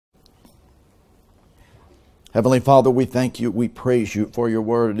Heavenly Father, we thank you, we praise you for your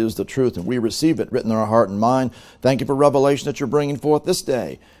word. It is the truth, and we receive it written in our heart and mind. Thank you for revelation that you're bringing forth this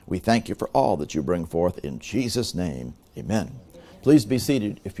day. We thank you for all that you bring forth in Jesus' name. Amen. Please be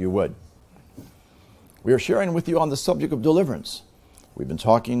seated if you would. We are sharing with you on the subject of deliverance. We've been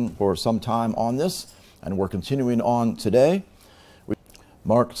talking for some time on this, and we're continuing on today.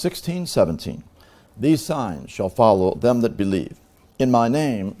 Mark 16:17. These signs shall follow them that believe. In my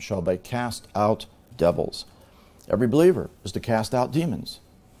name shall they cast out devils. Every believer is to cast out demons.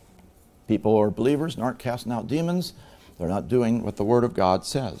 People who are believers and aren't casting out demons, they're not doing what the Word of God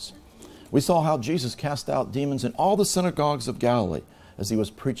says. We saw how Jesus cast out demons in all the synagogues of Galilee as he was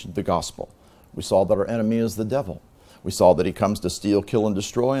preaching the gospel. We saw that our enemy is the devil. We saw that he comes to steal, kill, and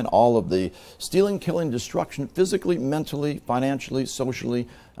destroy, and all of the stealing, killing, destruction, physically, mentally, financially, socially,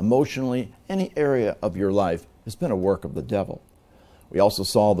 emotionally, any area of your life has been a work of the devil. We also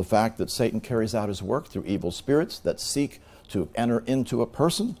saw the fact that Satan carries out his work through evil spirits that seek to enter into a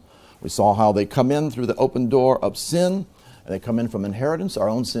person. We saw how they come in through the open door of sin, and they come in from inheritance, our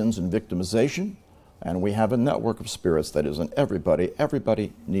own sins and victimization, and we have a network of spirits that is in everybody.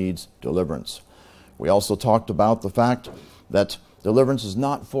 Everybody needs deliverance. We also talked about the fact that deliverance is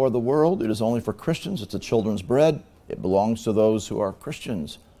not for the world. It is only for Christians. It's a children's bread. It belongs to those who are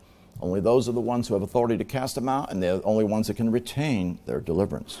Christians. Only those are the ones who have authority to cast them out, and they're the only ones that can retain their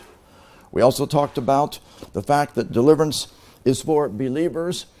deliverance. We also talked about the fact that deliverance is for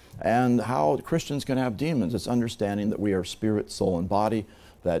believers and how Christians can have demons. It's understanding that we are spirit, soul, and body,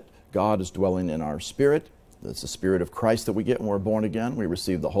 that God is dwelling in our spirit. That's the Spirit of Christ that we get when we're born again. We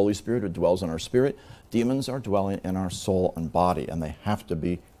receive the Holy Spirit who dwells in our spirit. Demons are dwelling in our soul and body, and they have to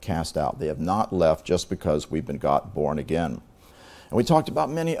be cast out. They have not left just because we've been got born again. And we talked about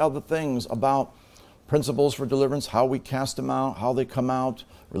many other things about principles for deliverance, how we cast them out, how they come out,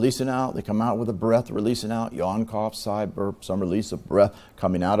 releasing out. They come out with a breath, releasing out, yawn, cough, sigh, burp, some release of breath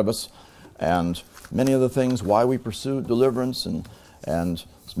coming out of us. And many other things, why we pursue deliverance, and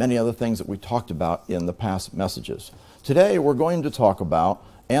many other things that we talked about in the past messages. Today we're going to talk about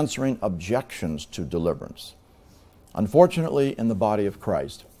answering objections to deliverance. Unfortunately, in the body of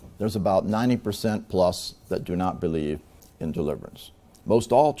Christ, there's about 90% plus that do not believe in deliverance.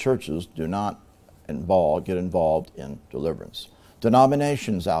 Most all churches do not get involved in deliverance.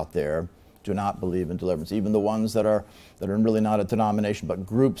 Denominations out there do not believe in deliverance. Even the ones that are really not a denomination, but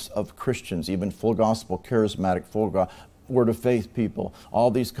groups of Christians, even full gospel, charismatic, full word of faith people,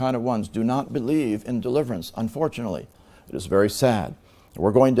 all these kind of ones do not believe in deliverance, unfortunately. It is very sad.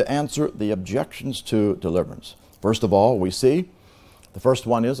 We're going to answer the objections to deliverance. First of all, we see the first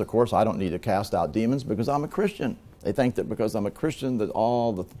one is, of course, I don't need to cast out demons because I'm a Christian. They think that because I'm a Christian that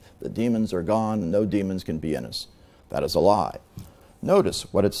all the demons are gone and no demons can be in us. That is a lie.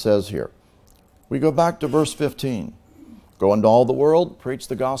 Notice what it says here. We go back to verse 15. Go into all the world, preach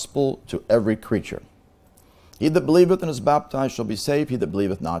the gospel to every creature. He that believeth and is baptized shall be saved. He that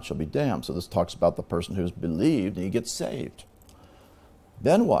believeth not shall be damned. So this talks about the person who has believed and he gets saved.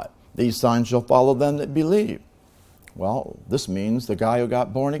 Then what? These signs shall follow them that believe. Well, this means the guy who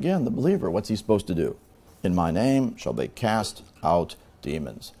got born again, the believer, what's he supposed to do? In my name shall they cast out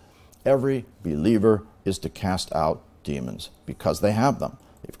demons. Every believer is to cast out demons because they have them.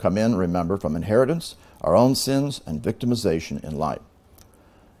 They've come in, remember, from inheritance, our own sins, and victimization in life.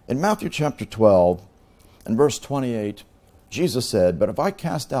 In Matthew chapter 12 and verse 28, Jesus said, "But if I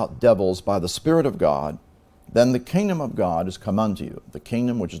cast out devils by the Spirit of God, then the kingdom of God is come unto you." The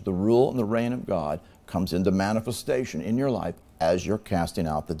kingdom, which is the rule and the reign of God, comes into manifestation in your life as you're casting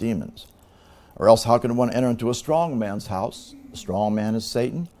out the demons. Or else how can one enter into a strong man's house? The strong man is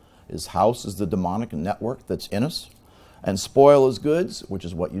Satan. His house is the demonic network that's in us. And spoil his goods, which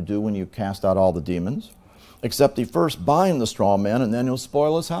is what you do when you cast out all the demons. Except he first bind the strong man and then he'll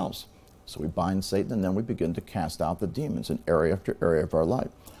spoil his house. So we bind Satan and then we begin to cast out the demons in area after area of our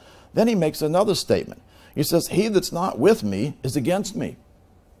life. Then he makes another statement. He says, "He that's not with me is against me."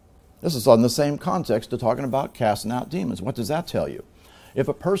 This is on the same context to talking about casting out demons. What does that tell you? If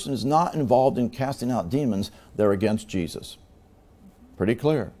a person is not involved in casting out demons, they're against Jesus. Pretty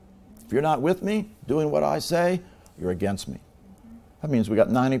clear. If you're not with me, doing what I say, you're against me. That means we got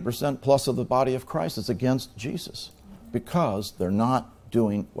 90% plus of the body of Christ that's against Jesus because they're not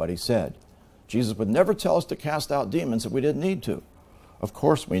doing what he said. Jesus would never tell us to cast out demons if we didn't need to. Of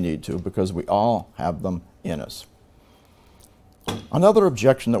course we need to because we all have them in us. Another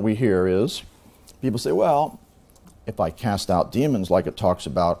objection that we hear is people say, well, if I cast out demons like it talks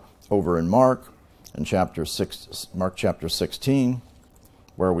about over in Mark chapter 16,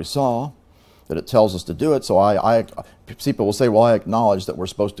 where we saw that it tells us to do it. So people will say, well, I acknowledge that we're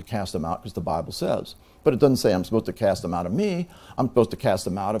supposed to cast them out because the Bible says. But it doesn't say I'm supposed to cast them out of me. I'm supposed to cast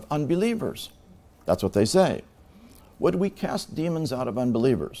them out of unbelievers. That's what they say. Would we cast demons out of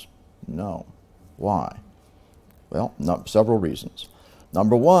unbelievers? No. Why? Well, several reasons.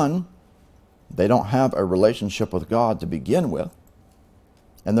 Number one, they don't have a relationship with God to begin with,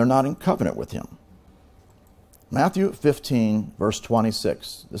 and they're not in covenant with Him. Matthew 15, verse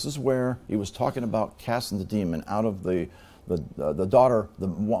 26. This is where he was talking about casting the demon out of the daughter. The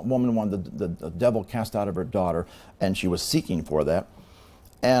woman wanted the devil cast out of her daughter, and she was seeking for that.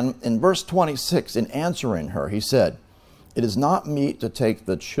 And in verse 26, in answering her, he said, "It is not meet to take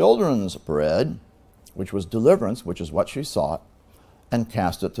the children's bread," which was deliverance, which is what she sought, "and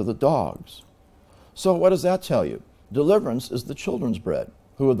cast it to the dogs." So what does that tell you? Deliverance is the children's bread.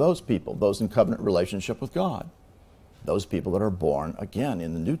 Who are those people? Those in covenant relationship with God. Those people that are born again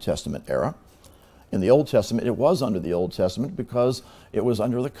in the New Testament era. In the Old Testament, it was under the Old Testament because it was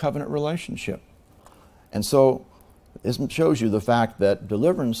under the covenant relationship. And so this shows you the fact that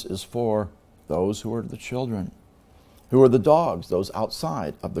deliverance is for those who are the children, who are the dogs, those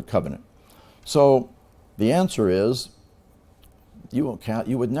outside of the covenant. So the answer is you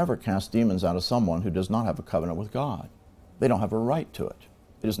would never cast demons out of someone who does not have a covenant with God. They don't have a right to it.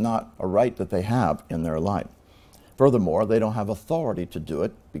 It is not a right that they have in their life. Furthermore, they don't have authority to do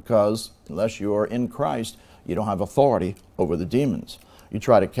it because unless you are in Christ, you don't have authority over the demons. You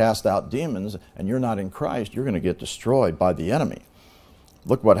try to cast out demons and you're not in Christ, you're going to get destroyed by the enemy.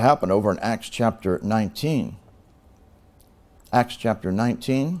 Look what happened over in Acts chapter 19. Acts chapter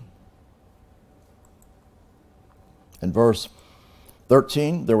 19 and verse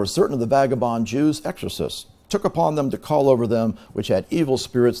 13. "There were certain of the vagabond Jews, exorcists, took upon them to call over them which had evil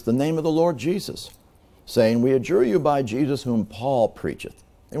spirits the name of the Lord Jesus, saying, We adjure you by Jesus whom Paul preacheth."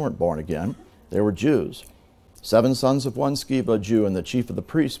 They weren't born again. They were Jews. 7 sons of one Sceva, a Jew, and the chief of the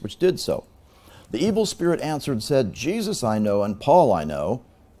priests, which did so. The evil spirit answered and said, "Jesus I know, and Paul I know,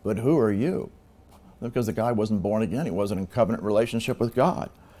 but who are you?" Because the guy wasn't born again. He wasn't in covenant relationship with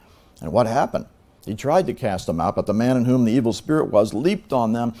God. And what happened? He tried to cast them out, but the man in whom the evil spirit was leaped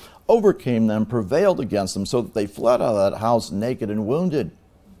on them, overcame them, prevailed against them, so that they fled out of that house naked and wounded.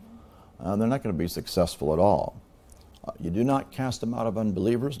 They're not going to be successful at all. You do not cast them out of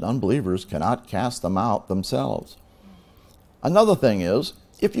unbelievers, and unbelievers cannot cast them out themselves. Another thing is,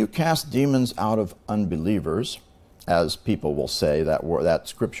 if you cast demons out of unbelievers, as people will say that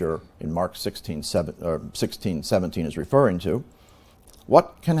scripture in Mark 16:17 is referring to,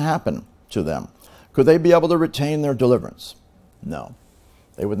 what can happen to them? Could they be able to retain their deliverance? No,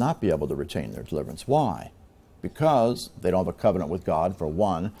 they would not be able to retain their deliverance. Why? Because they don't have a covenant with God, for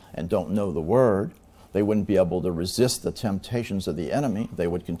one, and don't know the Word. They wouldn't be able to resist the temptations of the enemy. They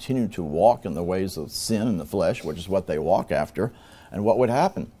would continue to walk in the ways of sin and the flesh, which is what they walk after. And what would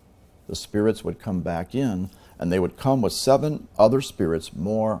happen? The spirits would come back in, and they would come with 7 other spirits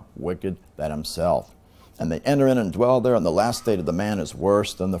more wicked than himself. And they enter in and dwell there, and the last state of the man is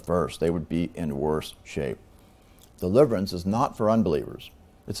worse than the first. They would be in worse shape. Deliverance is not for unbelievers.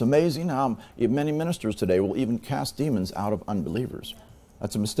 It's amazing how many ministers today will even cast demons out of unbelievers.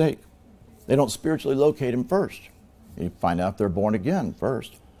 That's a mistake. They don't spiritually locate them first. You find out if they're born again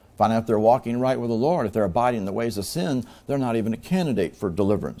first. Find out if they're walking right with the Lord. If they're abiding in the ways of sin, they're not even a candidate for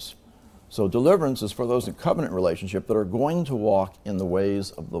deliverance. So deliverance is for those in covenant relationship that are going to walk in the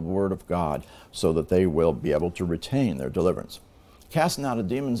ways of the Word of God so that they will be able to retain their deliverance. Casting out of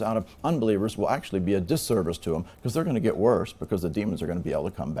demons out of unbelievers will actually be a disservice to them because they're going to get worse because the demons are going to be able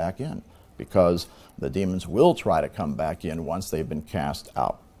to come back in, because the demons will try to come back in once they've been cast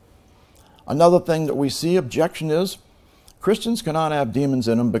out. Another thing that we see, objection, is Christians cannot have demons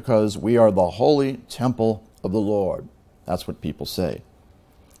in them because we are the holy temple of the Lord. That's what people say.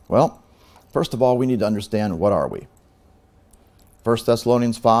 Well, first of all, we need to understand, what are we? 1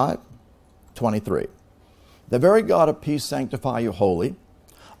 Thessalonians 5:23. "The very God of peace sanctify you wholly.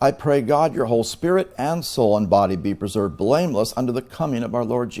 I pray God your whole spirit and soul and body be preserved blameless unto the coming of our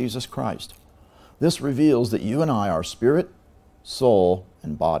Lord Jesus Christ." This reveals that you and I are spirit, soul,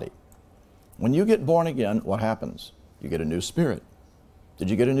 and body. When you get born again, what happens? You get a new spirit. Did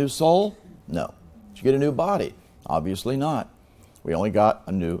you get a new soul? No. Did you get a new body? Obviously not. We only got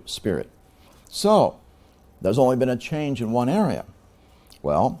a new spirit. So, there's only been a change in one area.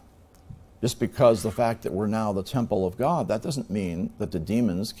 Well, just because the fact that we're now the temple of God, that doesn't mean that the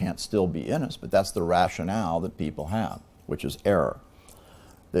demons can't still be in us, but that's the rationale that people have, which is error.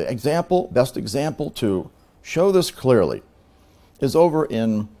 The best example to show this clearly is over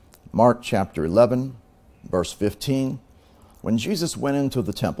in Mark chapter 11, verse 15. When Jesus went into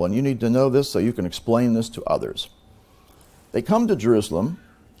the temple, and you need to know this so you can explain this to others. They come to Jerusalem.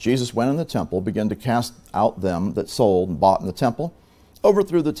 Jesus went in the temple, began to cast out them that sold and bought in the temple,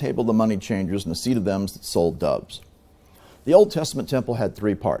 overthrew the table of the money changers, and seated them that sold doves. The Old Testament temple had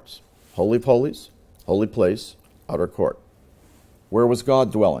three parts: Holy of Holies, Holy Place, Outer Court. Where was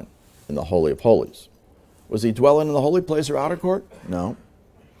God dwelling? In the Holy of Holies. Was he dwelling in the Holy Place or Outer Court? No.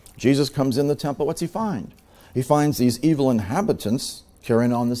 Jesus comes in the temple. What's he find? He finds these evil inhabitants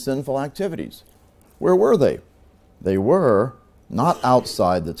carrying on the sinful activities. Where were they? They were not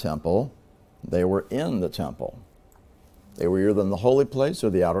outside the temple. They were in the temple. They were either in the holy place or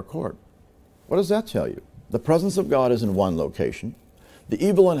the outer court. What does that tell you? The presence of God is in one location. The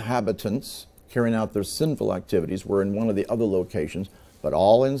evil inhabitants carrying out their sinful activities were in one of the other locations, but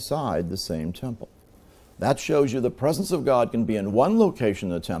all inside the same temple. That shows you the presence of God can be in one location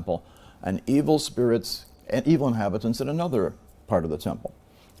in the temple and evil spirits and evil inhabitants in another part of the temple.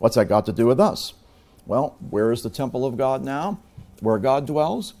 What's that got to do with us? Well, where is the temple of God now? Where God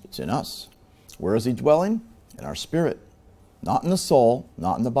dwells? It's in us. Where is he dwelling? In our spirit. Not in the soul,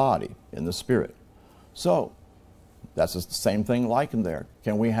 not in the body, in the spirit. So, that's the same thing likened there.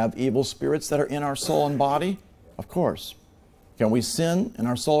 Can we have evil spirits that are in our soul and body? Of course. Can we sin in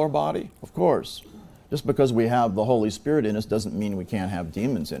our soul or body? Of course. Just because we have the Holy Spirit in us doesn't mean we can't have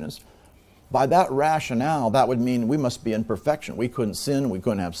demons in us. By that rationale, that would mean we must be in perfection. We couldn't sin, we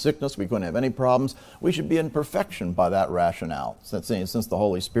couldn't have sickness, we couldn't have any problems. We should be in perfection by that rationale. Since the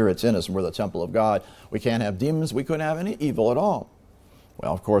Holy Spirit's in us and we're the temple of God, we can't have demons, we couldn't have any evil at all.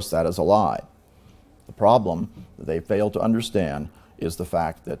 Well, of course, that is a lie. The problem that they fail to understand is the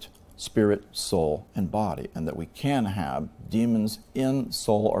fact that spirit, soul, and body, and that we can have demons in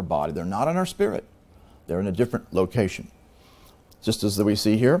soul or body. They're not in our spirit. They're in a different location. Just as we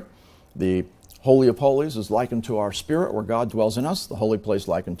see here, the Holy of Holies is likened to our spirit where God dwells in us. The holy place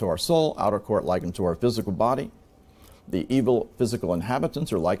likened to our soul. Outer court likened to our physical body. The evil physical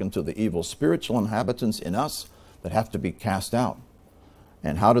inhabitants are likened to the evil spiritual inhabitants in us that have to be cast out.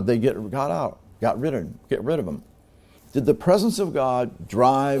 And how did they get rid of them? Did the presence of God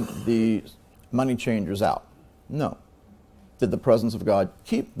drive the money changers out? No. Did the presence of God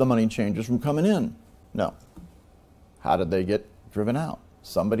keep the money changers from coming in? No. How did they get driven out?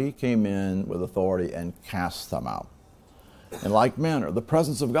 Somebody came in with authority and cast them out. In like manner, the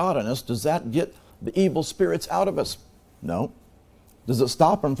presence of God in us, does that get the evil spirits out of us? No. Does it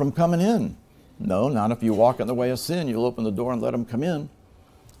stop them from coming in? No, not if you walk in the way of sin. You'll open the door and let them come in.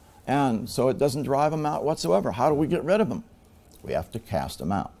 And so it doesn't drive them out whatsoever. How do we get rid of them? We have to cast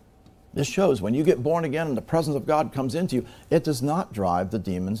them out. This shows when you get born again and the presence of God comes into you, it does not drive the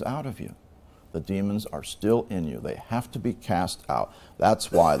demons out of you. The demons are still in you. They have to be cast out.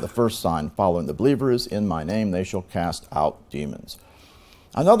 That's why the first sign following the believer is, in my name they shall cast out demons.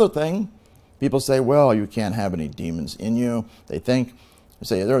 Another thing, people say, well, you can't have any demons in you. They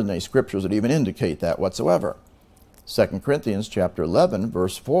say there aren't any scriptures that even indicate that whatsoever. 2 Corinthians chapter 11,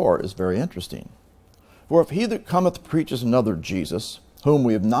 verse 4 is very interesting. For if he that cometh preaches another Jesus, whom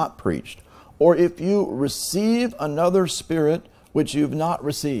we have not preached, or if you receive another spirit which you've not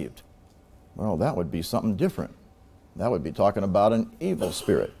received, well, that would be something different. That would be talking about an evil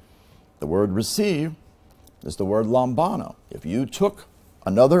spirit. The word receive is the word lambano. If you took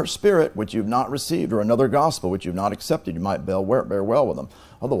another spirit which you've not received, or another gospel which you've not accepted, you might bear well with them.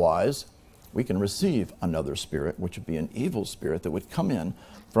 Otherwise, we can receive another spirit, which would be an evil spirit that would come in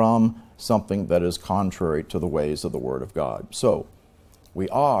from something that is contrary to the ways of the Word of God. So, we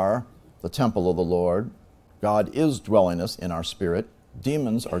are the temple of the Lord. God is dwelling us in our spirit.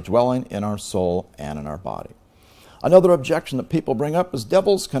 Demons are dwelling in our soul and in our body. Another objection that people bring up is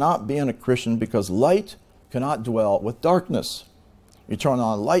devils cannot be in a Christian because light cannot dwell with darkness. You turn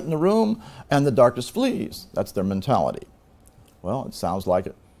on light in the room and the darkness flees. That's their mentality. Well, it sounds like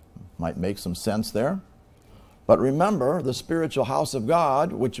it might make some sense there. But remember, the spiritual house of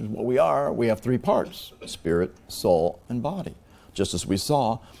God, which is what we are, we have three parts: spirit, soul, and body. Just as we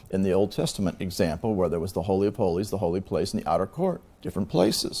saw in the Old Testament example where there was the Holy of Holies, the holy place, and the outer court, different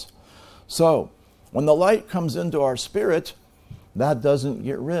places. So, when the light comes into our spirit, that doesn't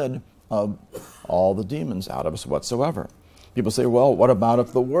get rid of all the demons out of us whatsoever. People say, well, what about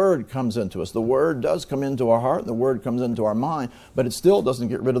if the Word comes into us? The Word does come into our heart, the Word comes into our mind, but it still doesn't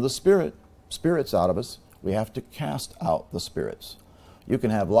get rid of the spirits out of us. We have to cast out the spirits. You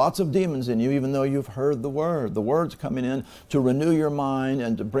can have lots of demons in you even though you've heard the Word. The Word's coming in to renew your mind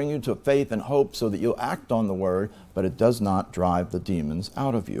and to bring you to faith and hope so that you'll act on the Word, but it does not drive the demons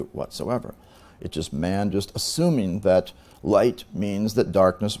out of you whatsoever. It's just man just assuming that light means that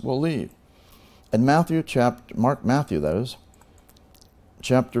darkness will leave. In Matthew, Mark Matthew that is,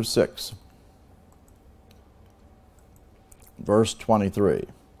 chapter 6, verse 23.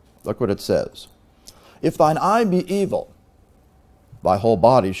 Look what it says. If thine eye be evil, thy whole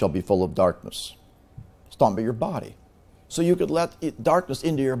body shall be full of darkness. It's talking about your body. So you could let darkness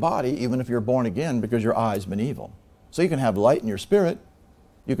into your body even if you're born again because your eye's been evil. So you can have light in your spirit.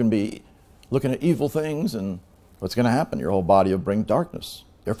 You can be looking at evil things, and what's going to happen? Your whole body will bring darkness.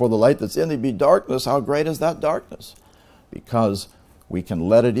 Therefore, the light that's in thee be darkness. How great is that darkness? Because we can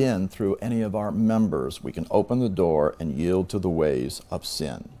let it in through any of our members. We can open the door and yield to the ways of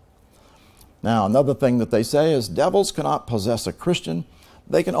sin. Now, another thing that they say is devils cannot possess a Christian.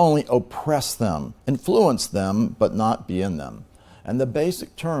 They can only oppress them, influence them, but not be in them. And the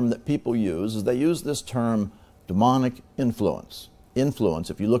basic term that people use is they use this term demonic influence. Influence,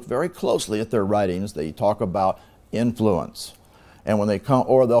 if you look very closely at their writings, they talk about influence. And when they come,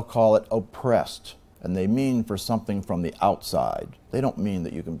 or they'll call it oppressed. And they mean for something from the outside. They don't mean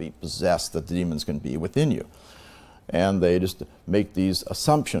that you can be possessed, that the demons can be within you. And they just make these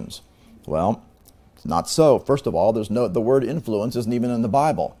assumptions. Well, it's not so. First of all, the word influence isn't even in the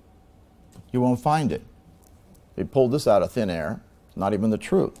Bible. You won't find it. They pulled this out of thin air. It's not even the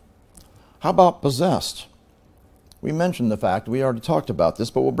truth. How about possessed? We mentioned the fact, we already talked about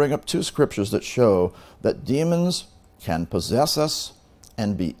this, but we'll bring up two scriptures that show that demons can possess us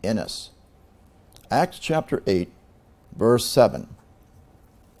and be in us. Acts chapter 8, verse 7.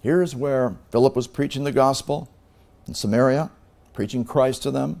 Here's where Philip was preaching the gospel in Samaria, preaching Christ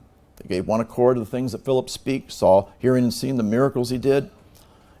to them. They gave one accord to the things that Philip speaks, saw, hearing, and seeing the miracles he did.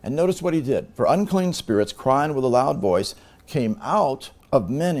 And notice what he did. For unclean spirits, crying with a loud voice, came out of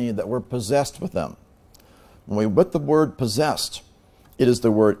many that were possessed with them. When we put the word possessed, it is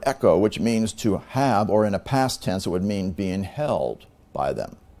the word echo, which means to have, or in a past tense, it would mean being held by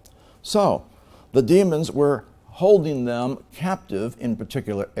them. So, the demons were holding them captive in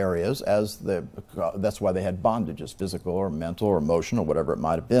particular areas, that's why they had bondages, physical or mental or emotional, whatever it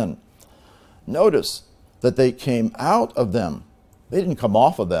might have been. Notice that they came out of them. They didn't come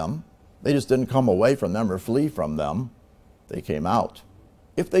off of them. They just didn't come away from them or flee from them. They came out.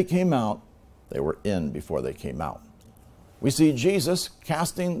 If they came out, they were in before they came out. We see Jesus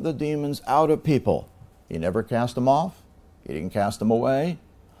casting the demons out of people. He never cast them off. He didn't cast them away.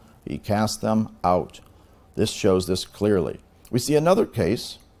 He cast them out. This shows this clearly. We see another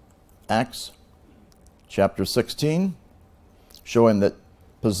case, Acts chapter 16, showing that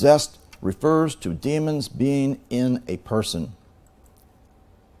possessed refers to demons being in a person.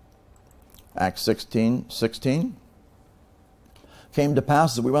 Acts 16:16. Came to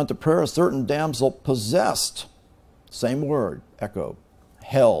pass as we went to prayer, a certain damsel possessed, same word, echo,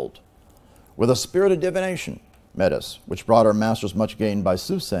 held, with a spirit of divination, met us, which brought our masters much gain by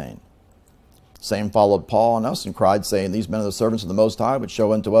soothsaying. Same followed Paul and us and cried, saying, these men are the servants of the Most High, which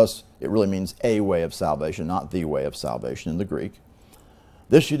show unto us, it really means a way of salvation, not the way of salvation in the Greek.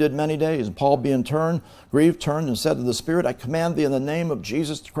 This she did many days, and Paul being grieved, turned and said to the Spirit, I command thee in the name of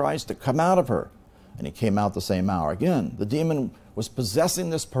Jesus Christ to come out of her. And he came out the same hour. Again, the demon was possessing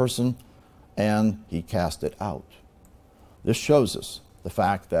this person, and he cast it out. This shows us the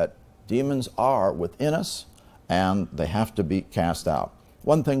fact that demons are within us, and they have to be cast out.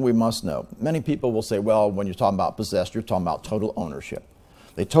 One thing we must know, many people will say, well, when you're talking about possessed, you're talking about total ownership.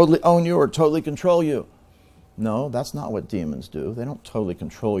 They totally own you or totally control you. No, that's not what demons do. They don't totally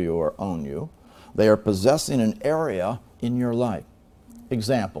control you or own you. They are possessing an area in your life.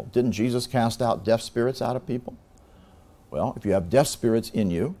 Example, didn't Jesus cast out deaf spirits out of people? Well, if you have deaf spirits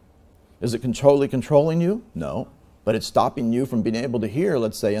in you, is it totally controlling you? No, but it's stopping you from being able to hear,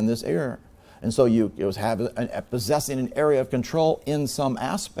 let's say, in this ear. And so it was possessing an area of control in some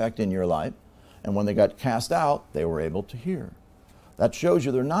aspect in your life, and when they got cast out, they were able to hear. That shows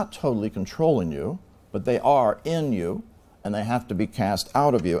you they're not totally controlling you, but they are in you, and they have to be cast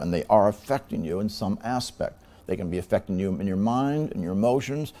out of you, and they are affecting you in some aspect. They can be affecting you in your mind, in your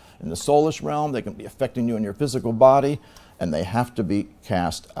emotions, in the soulish realm. They can be affecting you in your physical body, and they have to be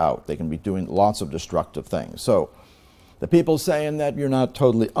cast out. They can be doing lots of destructive things. So the people saying that you're not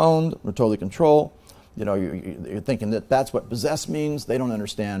totally owned or totally controlled, you know, you're thinking that that's what possess means. They don't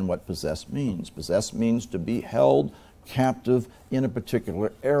understand what possess means. Possess means to be held captive in a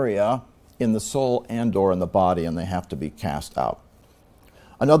particular area in the soul and or in the body, and they have to be cast out.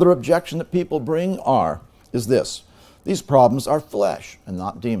 Another objection that people bring is this. These problems are flesh and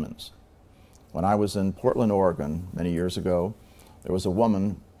not demons. When I was in Portland, Oregon, many years ago, there was a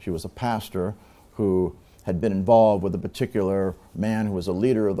woman, she was a pastor, who had been involved with a particular man who was a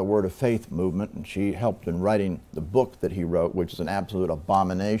leader of the Word of Faith movement, and she helped in writing the book that he wrote, which is an absolute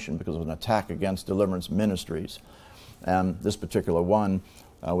abomination because it was an attack against Deliverance ministries. And this particular one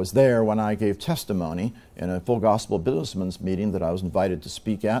was there when I gave testimony in a Full Gospel Businessmen's meeting that I was invited to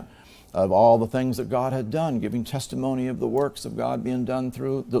speak at, of all the things that God had done, giving testimony of the works of God being done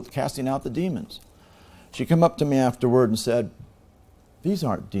through casting out the demons. She came up to me afterward and said, "These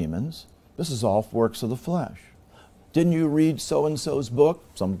aren't demons. This is all works of the flesh. Didn't you read so-and-so's book?"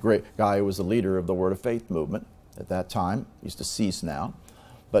 Some great guy who was the leader of the Word of Faith movement at that time. He's deceased now.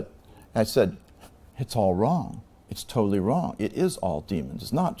 But I said, "It's all wrong. It's totally wrong. It is all demons.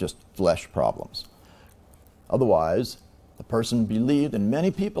 It's not just flesh problems." Otherwise, the person believed, and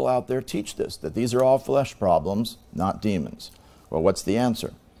many people out there teach this, that these are all flesh problems, not demons. Well, what's the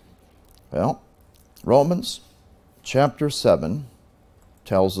answer? Well, Romans chapter 7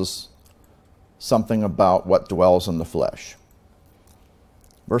 tells us something about what dwells in the flesh.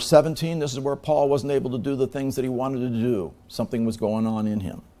 Verse 17, this is where Paul wasn't able to do the things that he wanted to do. Something was going on in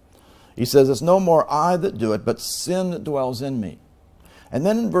him. He says, "It's no more I that do it, but sin that dwells in me." And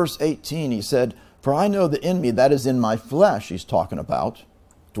then in verse 18 he said, "For I know that in me, that is in my flesh," he's talking about,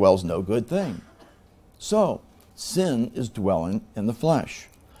 "dwells no good thing." So, sin is dwelling in the flesh.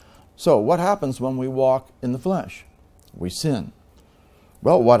 So, what happens when we walk in the flesh? We sin.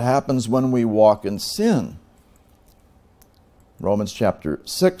 Well, what happens when we walk in sin? Romans chapter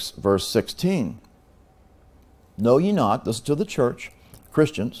 6, verse 16. "Know ye not," this is to the church,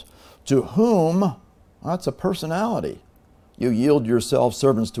 Christians, "to whom," that's a personality, "you yield yourselves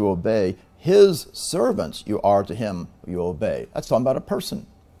servants to obey, his servants you are to him you obey." That's talking about a person.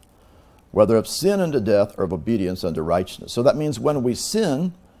 "Whether of sin unto death or of obedience unto righteousness." So that means when we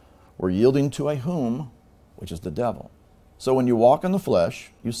sin, we're yielding to a whom, which is the devil. So when you walk in the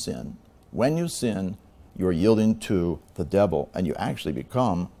flesh, you sin. When you sin, you are yielding to the devil, and you actually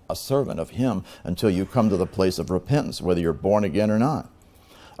become a servant of him until you come to the place of repentance, whether you're born again or not.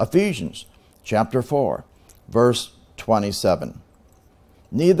 Ephesians chapter 4, verse 27.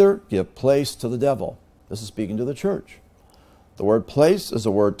 "Neither give place to the devil." This is speaking to the church. The word place is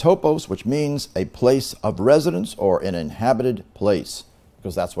the word topos, which means a place of residence or an inhabited place,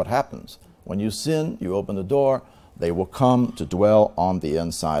 because that's what happens. When you sin, you open the door, they will come to dwell on the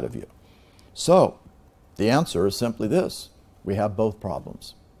inside of you. So, the answer is simply this. We have both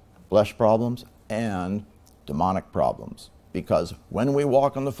problems, flesh problems and demonic problems, because when we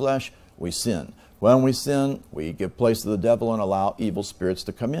walk in the flesh, we sin. When we sin, we give place to the devil and allow evil spirits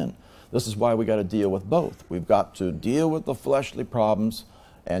to come in. This is why we got to deal with both. We've got to deal with the fleshly problems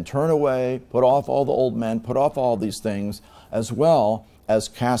and turn away, put off all the old men, put off all these things, as well as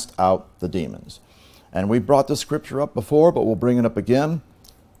cast out the demons. And we brought this scripture up before, but we'll bring it up again.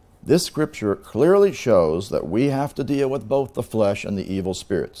 This scripture clearly shows that we have to deal with both the flesh and the evil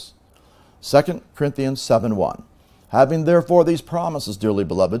spirits. 2 Corinthians 7:1. "Having therefore these promises, dearly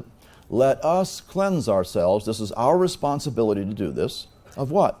beloved, let us cleanse ourselves." This is our responsibility to do this.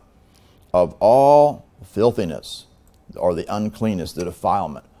 Of what? "Of all filthiness," or the uncleanness, the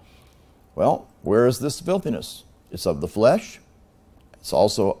defilement. Well, where is this filthiness? It's of the flesh. It's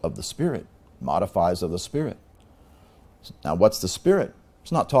also of the spirit. Modifies of the spirit. Now, what's the spirit?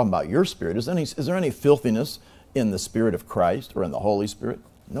 It's not talking about your spirit. Is there any filthiness in the Spirit of Christ or in the Holy Spirit?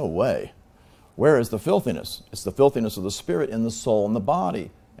 No way. Where is the filthiness? It's the filthiness of the spirit in the soul and the body.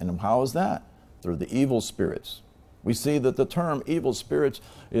 And how is that? Through the evil spirits. We see that the term evil spirits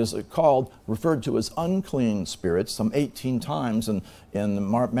is referred to as unclean spirits some 18 times in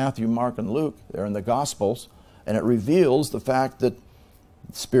Matthew, Mark, and Luke. They're in the Gospels. And it reveals the fact that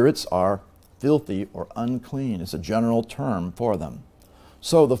spirits are filthy or unclean. It's a general term for them.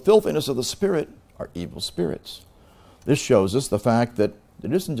 So the filthiness of the spirit are evil spirits. This shows us the fact that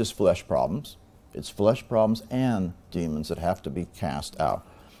it isn't just flesh problems. It's flesh problems and demons that have to be cast out.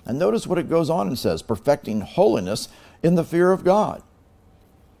 And notice what it goes on and says, "perfecting holiness in the fear of God."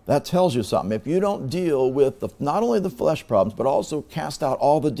 That tells you something. If you don't deal with not only the flesh problems, but also cast out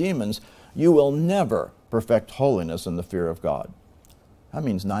all the demons, you will never perfect holiness in the fear of God. That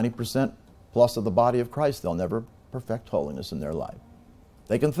means 90% plus of the body of Christ, they'll never perfect holiness in their life.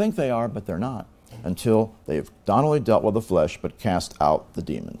 They can think they are, but they're not, until they've not only dealt with the flesh, but cast out the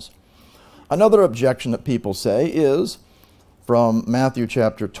demons. Another objection that people say is from Matthew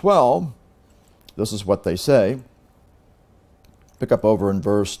chapter 12. This is what they say. Pick up over in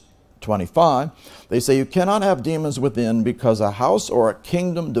verse 25. They say, "You cannot have demons within, because a house or a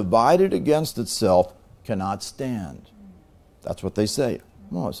kingdom divided against itself cannot stand." That's what they say.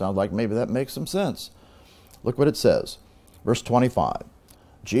 Well, it sounds like maybe that makes some sense. Look what it says. Verse 25.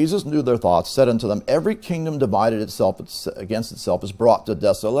 "Jesus knew their thoughts, said unto them, Every kingdom divided itself against itself is brought to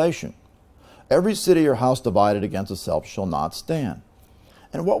desolation. Every city or house divided against itself shall not stand."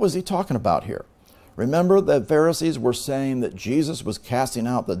 And what was he talking about here? Remember the Pharisees were saying that Jesus was casting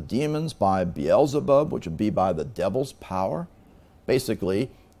out the demons by Beelzebub, which would be by the devil's power. Basically,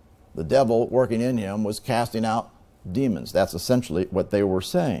 the devil working in him was casting out demons. That's essentially what they were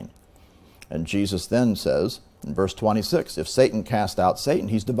saying. And Jesus then says in verse 26, if Satan cast out Satan,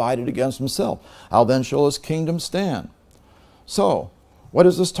 he's divided against himself. How then shall his kingdom stand? So, what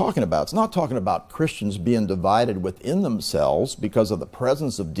is this talking about? It's not talking about Christians being divided within themselves because of the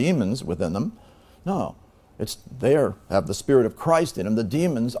presence of demons within them. No, it's there, have the Spirit of Christ in them. The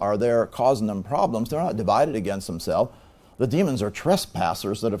demons are there causing them problems. They're not divided against themselves. The demons are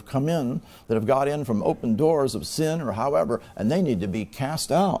trespassers that have come in, that have got in from open doors of sin or however, and they need to be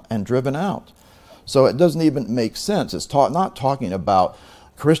cast out and driven out. So it doesn't even make sense. It's not talking about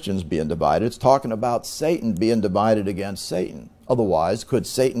Christians being divided. It's talking about Satan being divided against Satan. Otherwise, could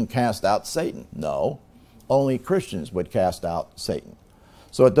Satan cast out Satan? No. Only Christians would cast out Satan.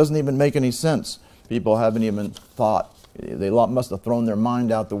 So it doesn't even make any sense. People haven't even thought. They must have thrown their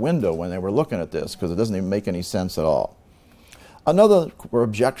mind out the window when they were looking at this, because it doesn't even make any sense at all. Another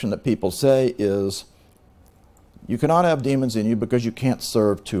objection that people say is, you cannot have demons in you because you can't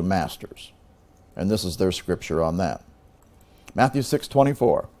serve two masters. And this is their scripture on that. Matthew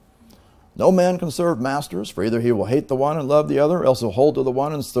 6:24. No man can serve masters, for either he will hate the one and love the other, or else he'll hold to the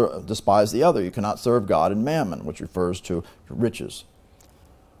one and despise the other. You cannot serve God and mammon, which refers to riches.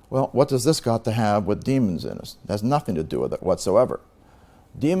 Well, what does this got to have with demons in us? It has nothing to do with it whatsoever.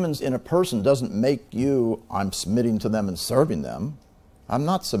 Demons in a person doesn't make you, I'm submitting to them and serving them. I'm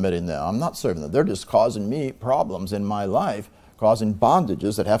not submitting them. I'm not serving them. They're just causing me problems in my life, causing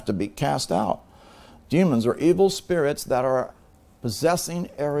bondages that have to be cast out. Demons are evil spirits that are possessing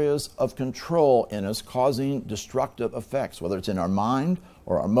areas of control in us, causing destructive effects, whether it's in our mind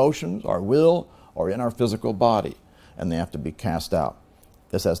or our emotions, our will, or in our physical body, and they have to be cast out.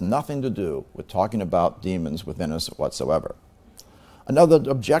 This has nothing to do with talking about demons within us whatsoever. Another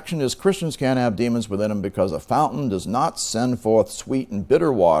objection is Christians can't have demons within them because a fountain does not send forth sweet and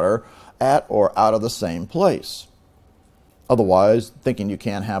bitter water at or out of the same place. Otherwise, thinking you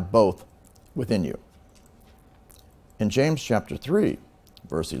can't have both within you. In James chapter 3,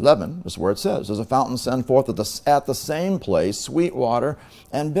 verse 11, this is where it says, does a fountain send forth at the same place sweet water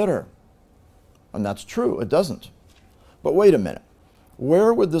and bitter? And that's true, it doesn't. But wait a minute.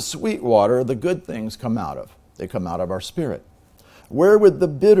 Where would the sweet water, the good things, come out of? They come out of our spirit. Where would the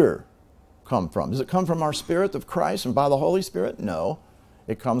bitter come from? Does it come from our spirit of Christ and by the Holy Spirit? No.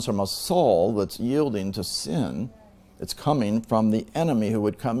 It comes from a soul that's yielding to sin. It's coming from the enemy who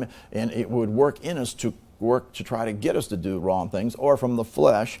would come and it would work in us to try to get us to do wrong things, or from the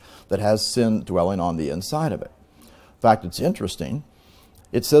flesh that has sin dwelling on the inside of it. In fact, it's interesting.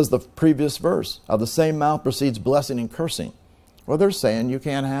 It says the previous verse, of the same mouth proceeds blessing and cursing. Well, they're saying you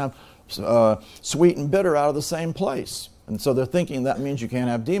can't have sweet and bitter out of the same place. And so they're thinking that means you can't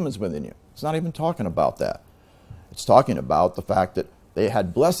have demons within you. It's not even talking about that. It's talking about the fact that they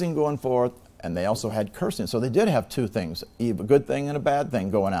had blessing going forth and they also had cursing. So they did have two things, a good thing and a bad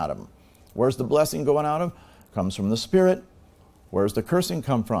thing going out of them. Where's the blessing going out of? It comes from the Spirit. Where's the cursing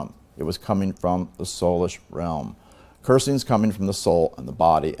come from? It was coming from the soulish realm. Cursing's coming from the soul and the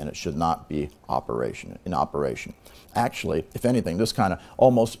body, and it should not be in operation. Actually, if anything, this kind of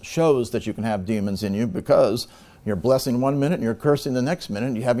almost shows that you can have demons in you because you're blessing one minute and you're cursing the next minute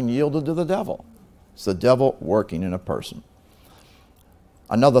and you haven't yielded to the devil. It's the devil working in a person.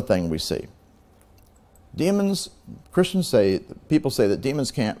 Another thing we see. Demons, people say that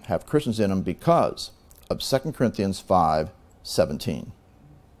demons can't have Christians in them because of 2 Corinthians 5:17.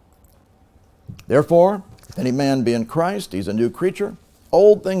 Therefore, if any man be in Christ, he's a new creature.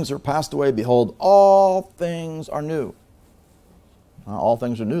 Old things are passed away. Behold, all things are new. All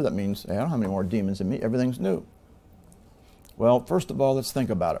things are new. That means, hey, I don't have any more demons in me. Everything's new. Well, first of all, let's think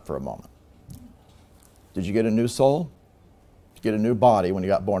about it for a moment. Did you get a new soul? Did you get a new body when you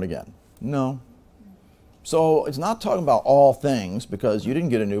got born again? No. So it's not talking about all things because you didn't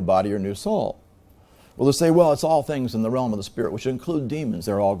get a new body or new soul. Well, they say, well, it's all things in the realm of the spirit, which include demons.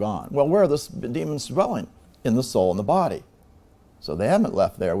 They're all gone. Well, where are the demons dwelling? In the soul and the body. So they haven't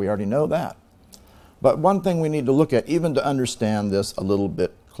left there. We already know that. But one thing we need to look at, even to understand this a little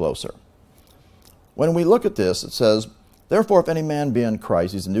bit closer. When we look at this, it says, therefore, if any man be in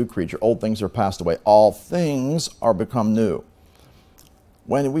Christ, he's a new creature. Old things are passed away. All things are become new.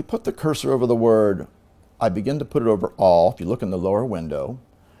 When we put the cursor over the word, I begin to put it over all. If you look in the lower window,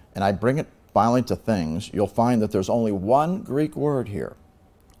 and I bring it finally to things, you'll find that there's only one Greek word here.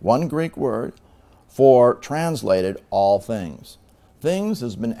 One Greek word for translated all things. Things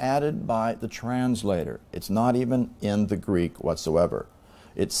has been added by the translator. It's not even in the Greek whatsoever.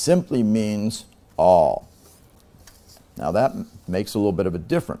 It simply means all. Now that makes a little bit of a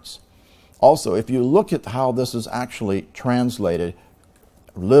difference. Also, if you look at how this is actually translated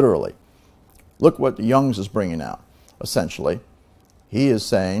literally, look what Young's is bringing out. Essentially, he is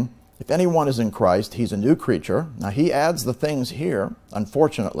saying, if anyone is in Christ, he's a new creature. Now he adds the things here,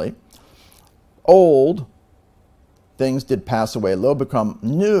 unfortunately. Old things did pass away, lo, become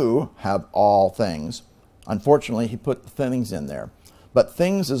new, have all things. Unfortunately, he put things in there. But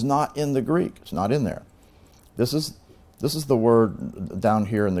things is not in the Greek. It's not in there. This is the word down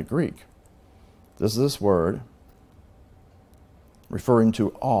here in the Greek. This is this word referring to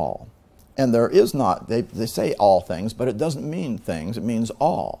all. And there is not, they say all things, but it doesn't mean things, it means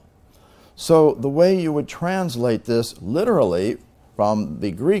all. So the way you would translate this literally from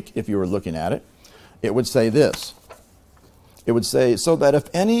the Greek, if you were looking at it, it would say this. It would say, so that if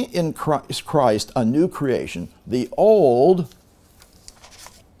any in Christ, a new creation, the old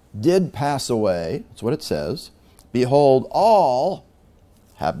did pass away, that's what it says, behold, all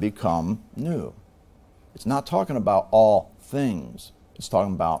have become new. It's not talking about all things. It's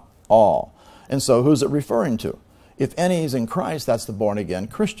talking about all. And so who's it referring to? If any is in Christ, that's the born-again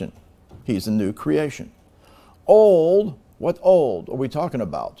Christian. He's a new creation. Old, what old are we talking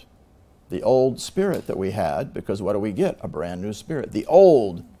about? The old spirit that we had, because what do we get? A brand new spirit. The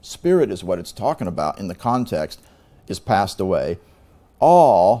old spirit is what it's talking about in the context, is passed away.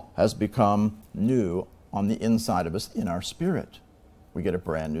 All has become new on the inside of us in our spirit. We get a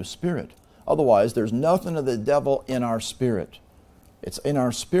brand new spirit. Otherwise, there's nothing of the devil in our spirit. It's in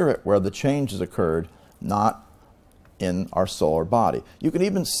our spirit where the changes occurred, not in our soul or body. You can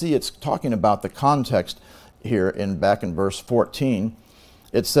even see it's talking about the context here back in verse 14.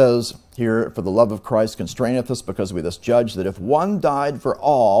 It says here, for the love of Christ constraineth us, because we thus judge that if one died for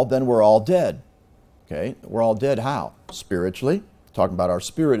all, then we're all dead. Okay, we're all dead how? Spiritually. Talking about our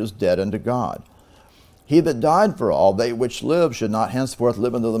spirit is dead unto God. He that died for all, they which live should not henceforth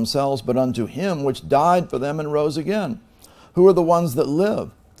live unto themselves, but unto him which died for them and rose again. Who are the ones that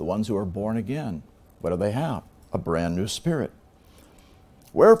live? The ones who are born again. What do they have? A brand new spirit.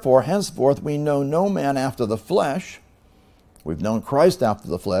 Wherefore, henceforth we know no man after the flesh. We've known Christ after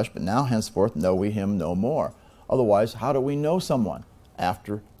the flesh, but now henceforth know we him no more. Otherwise, how do we know someone?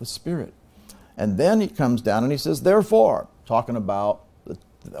 After the Spirit. And then he comes down and he says, therefore, talking about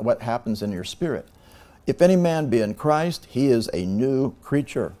what happens in your spirit. If any man be in Christ, he is a new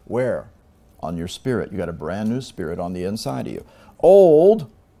creature. Where? On your spirit. You got a brand new spirit on the inside of you.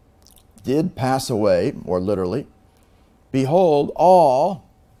 Old did pass away, more literally. Behold, all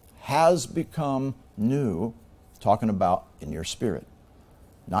has become new. Talking about in your spirit.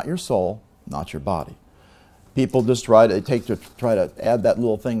 Not your soul, not your body. People just try to add that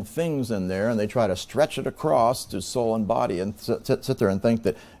little thing, things in there, and they try to stretch it across to soul and body and sit there and think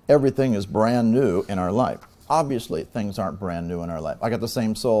that everything is brand new in our life. Obviously, things aren't brand new in our life. I got the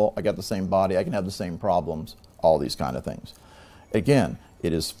same soul, I got the same body, I can have the same problems, all these kind of things. Again,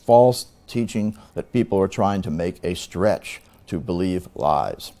 it is false teaching that people are trying to make a stretch to believe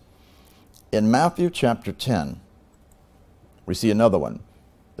lies. In Matthew chapter 10, we see another one.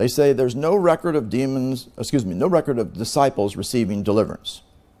 They say there's no record of no record of disciples receiving deliverance.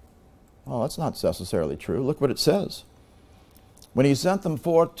 Well, that's not necessarily true. Look what it says. When he sent them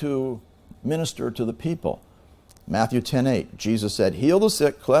forth to minister to the people, Matthew 10:8, Jesus said, heal the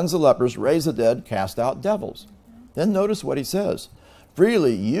sick, cleanse the lepers, raise the dead, cast out devils. Then notice what he says.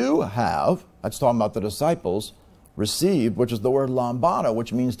 Freely you have, that's talking about the disciples, received, which is the word lambano,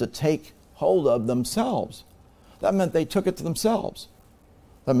 which means to take hold of themselves. That meant they took it to themselves.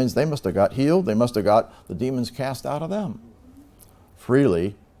 That means they must have got healed. They must have got the demons cast out of them.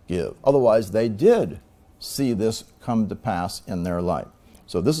 Freely give. Otherwise, they did see this come to pass in their life.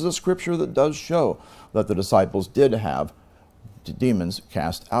 So this is a scripture that does show that the disciples did have demons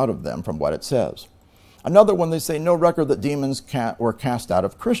cast out of them from what it says. Another one, they say no record that demons were cast out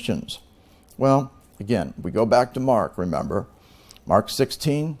of Christians. Well, again, we go back to Mark, remember. Mark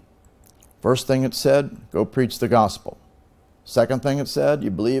 16, first thing it said, go preach the gospel. Second thing it said,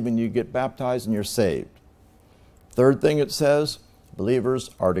 you believe and you get baptized and you're saved. Third thing it says, believers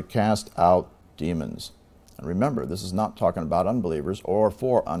are to cast out demons. And remember, this is not talking about unbelievers or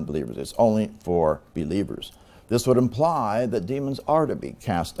for unbelievers. It's only for believers. This would imply that demons are to be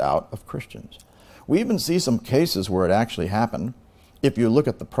cast out of Christians. We even see some cases where it actually happened if you look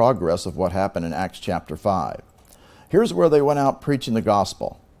at the progress of what happened in Acts chapter 5. Here's where they went out preaching the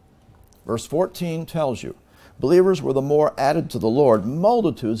gospel. Verse 14 tells you, believers were the more added to the Lord,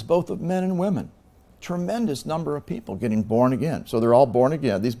 multitudes both of men and women. Tremendous number of people getting born again. So they're all born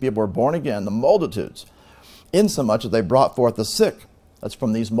again. These people were born again, the multitudes, insomuch that they brought forth the sick That's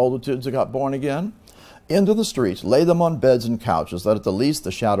from these multitudes that got born again. Into the streets, lay them on beds and couches, that at the least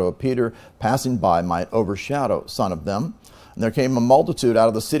the shadow of Peter passing by might overshadow some of them. And there came a multitude out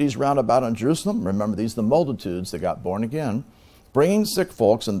of the cities round about in Jerusalem. Remember, these are the multitudes that got born again, bringing sick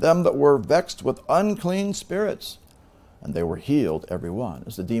folks and them that were vexed with unclean spirits. And they were healed, every one,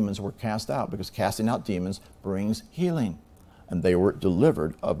 as the demons were cast out, because casting out demons brings healing. And they were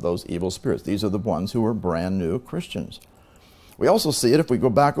delivered of those evil spirits. These are the ones who were brand new Christians. We also see it if we go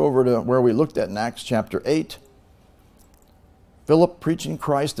back over to where we looked at in Acts chapter 8. Philip preaching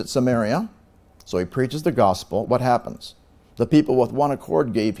Christ at Samaria. So he preaches the gospel. What happens? The people with one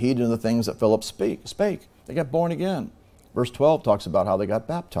accord gave heed to the things that Philip spake. They got born again. Verse 12 talks about how they got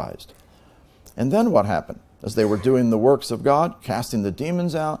baptized. And then what happened? As they were doing the works of God, casting the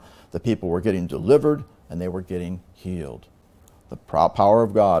demons out, the people were getting delivered and they were getting healed. The power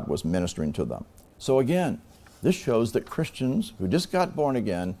of God was ministering to them. So again, this shows that Christians who just got born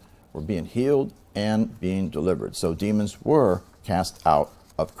again were being healed and being delivered. So demons were cast out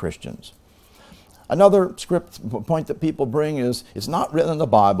of Christians. Another point that people bring is, it's not written in the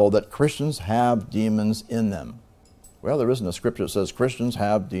Bible that Christians have demons in them. Well, there isn't a scripture that says Christians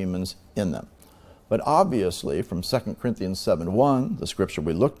have demons in them. But obviously, from 2 Corinthians 7:1, the scripture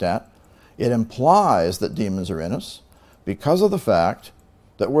we looked at, it implies that demons are in us because of the fact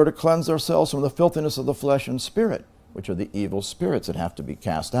that we're to cleanse ourselves from the filthiness of the flesh and spirit, which are the evil spirits that have to be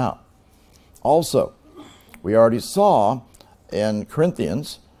cast out. Also, we already saw in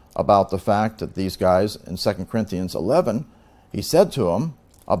Corinthians about the fact that these guys in 2 Corinthians 11, he said to them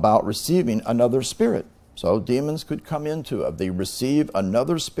about receiving another spirit. So demons could come into it. They receive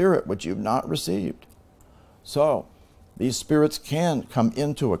another spirit which you've not received. So these spirits can come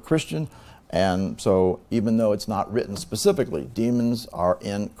into a Christian. And so even though it's not written specifically, demons are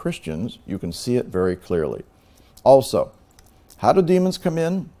in Christians, you can see it very clearly. Also, how do demons come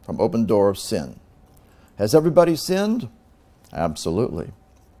in? From open door of sin. Has everybody sinned? Absolutely.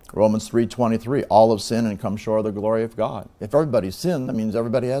 Romans 3:23, all have sinned and come short of the glory of God. If everybody's sinned, that means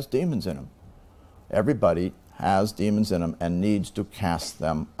everybody has demons in them. Everybody has demons in them and needs to cast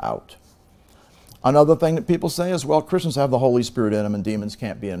them out. Another thing that people say is, well, Christians have the Holy Spirit in them and demons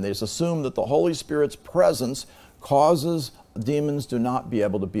can't be in them. They just assume that the Holy Spirit's presence causes demons to not be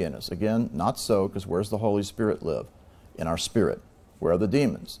able to be in us. Again, not so, because where's the Holy Spirit live? In our spirit. Where are the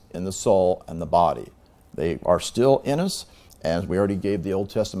demons? In the soul and the body. They are still in us, and we already gave the Old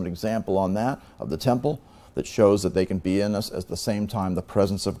Testament example on that, of the temple, that shows that they can be in us at the same time the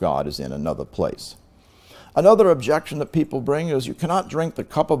presence of God is in another place. Another objection that people bring is, you cannot drink the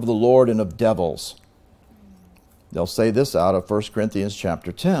cup of the Lord and of devils. They'll say this out of 1 Corinthians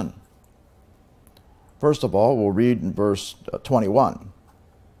chapter 10. First of all, we'll read in verse 21.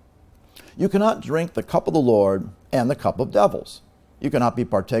 You cannot drink the cup of the Lord and the cup of devils. You cannot be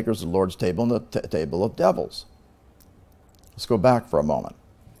partakers of the Lord's table and the table of devils. Let's go back for a moment.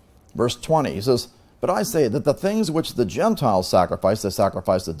 Verse 20, he says, but I say that the things which the Gentiles sacrifice, they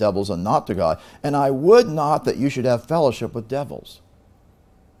sacrifice to devils and not to God. And I would not that you should have fellowship with devils.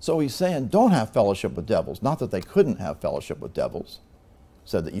 So he's saying, don't have fellowship with devils. Not that they couldn't have fellowship with devils. He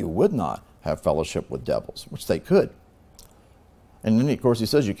said that you would not have fellowship with devils, which they could. And then, of course, he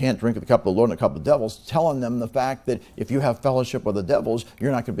says you can't drink the cup of the Lord and the cup of devils, telling them the fact that if you have fellowship with the devils,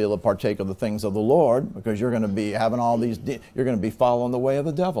 you're not going to be able to partake of the things of the Lord, because you're going to be having all these, you're going to be following the way of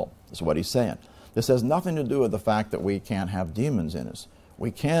the devil. That's what he's saying. This has nothing to do with the fact that we can't have demons in us. We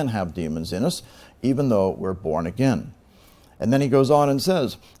can have demons in us, even though we're born again. And then he goes on and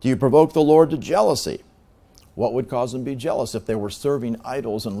says, do you provoke the Lord to jealousy? What would cause them to be jealous? If they were serving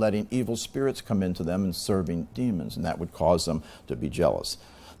idols and letting evil spirits come into them and serving demons, and that would cause them to be jealous.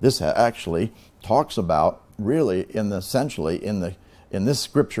 This actually talks about, really, essentially, in this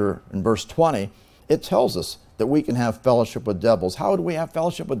scripture in verse 20, it tells us that we can have fellowship with devils. How do we have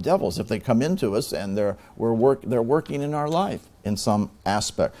fellowship with devils? If they come into us and they're working in our life in some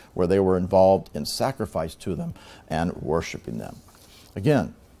aspect where they were involved in sacrifice to them and worshiping them.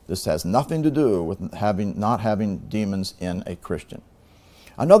 Again, this has nothing to do with not having demons in a Christian.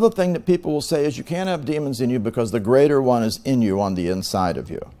 Another thing that people will say is you can't have demons in you because the greater one is in you on the inside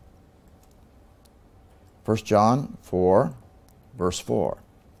of you. 1 John 4, verse 4.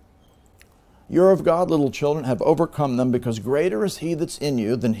 You're of God, little children, have overcome them, because greater is he that's in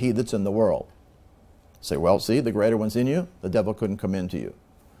you than he that's in the world. Say, well, see, the greater one's in you, the devil couldn't come into you.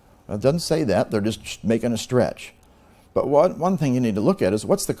 Well, it doesn't say that. They're just making a stretch. But one thing you need to look at is,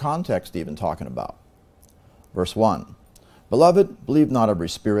 what's the context even talking about? Verse 1. Beloved, believe not every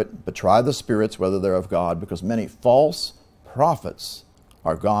spirit, but try the spirits whether they're of God, because many false prophets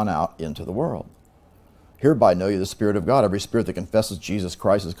are gone out into the world. Hereby know you the Spirit of God. Every spirit that confesses Jesus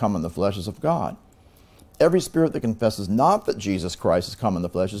Christ has come in the flesh is of God. Every spirit that confesses not that Jesus Christ has come in the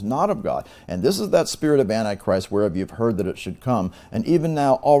flesh is not of God. And this is that spirit of Antichrist, whereof you've heard that it should come, and even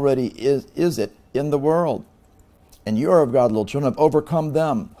now already is it in the world. And you are of God, little children, have overcome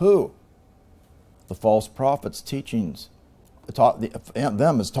them. Who? The false prophets' teachings.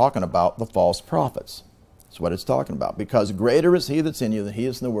 Them is talking about the false prophets. That's what it's talking about. Because greater is he that's in you than he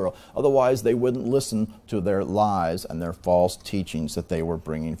is in the world. Otherwise, they wouldn't listen to their lies and their false teachings that they were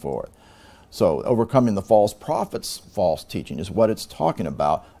bringing forth. So, overcoming the false prophets' false teaching is what it's talking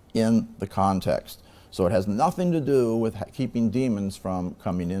about in the context. So it has nothing to do with keeping demons from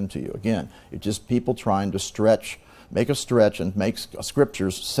coming into you. Again, it's just people trying to make a stretch and make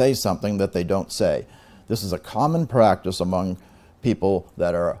scriptures say something that they don't say. This is a common practice among people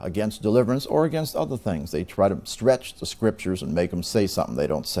that are against deliverance or against other things. They try to stretch the scriptures and make them say something they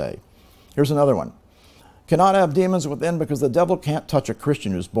don't say. Here's another one. Cannot have demons within because the devil can't touch a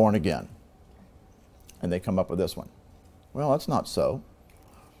Christian who's born again. And they come up with this one. Well, that's not so.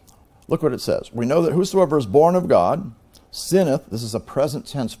 Look what it says. We know that whosoever is born of God sinneth, this is a present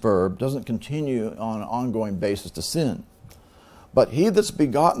tense verb, doesn't continue on an ongoing basis to sin. But he that's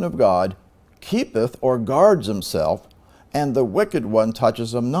begotten of God keepeth or guards himself, and the wicked one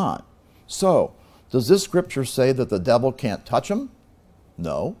touches him not. So, does this scripture say that the devil can't touch him?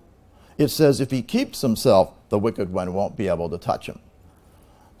 No. It says if he keeps himself, the wicked one won't be able to touch him.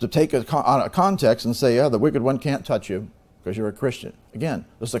 To take a context and say, yeah, the wicked one can't touch you because you're a Christian. Again,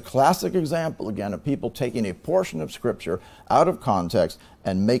 this is a classic example, again, of people taking a portion of Scripture out of context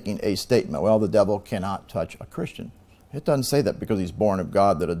and making a statement. Well, the devil cannot touch a Christian. It doesn't say that because he's born of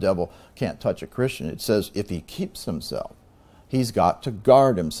God that a devil can't touch a Christian. It says if he keeps himself, he's got to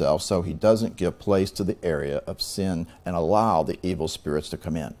guard himself so he doesn't give place to the area of sin and allow the evil spirits to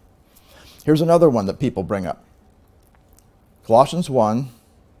come in. Here's another one that people bring up. Colossians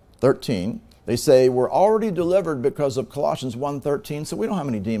 1:13. They say we're already delivered because of Colossians 1:13, so we don't have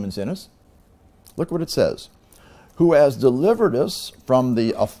any demons in us. Look what it says. Who has delivered us from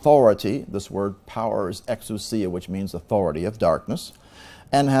the authority, this word power is exousia, which means authority of darkness,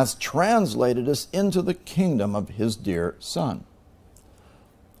 and has translated us into the kingdom of his dear Son.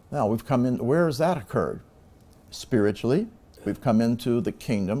 Now, we've come in, where has that occurred? Spiritually, we've come into the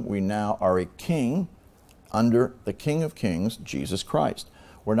kingdom. We now are a king under the King of Kings, Jesus Christ.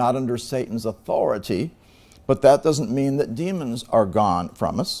 We're not under Satan's authority, but that doesn't mean that demons are gone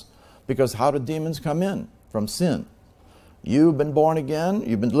from us, because how do demons come in? From sin. You've been born again,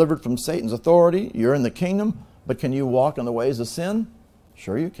 you've been delivered from Satan's authority, you're in the kingdom, but can you walk in the ways of sin?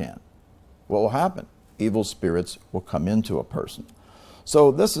 Sure you can. What will happen? Evil spirits will come into a person.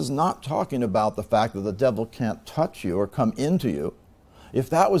 So this is not talking about the fact that the devil can't touch you or come into you. If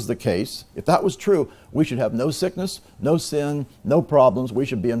that was the case, if that was true, we should have no sickness, no sin, no problems. We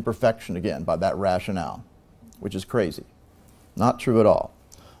should be in perfection again by that rationale, which is crazy. Not true at all.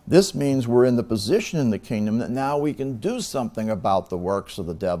 This means we're in the position in the kingdom that now we can do something about the works of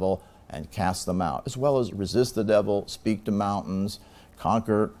the devil and cast them out, as well as resist the devil, speak to mountains,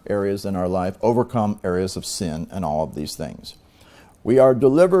 conquer areas in our life, overcome areas of sin, and all of these things. We are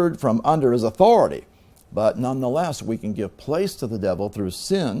delivered from under his authority, but nonetheless we can give place to the devil through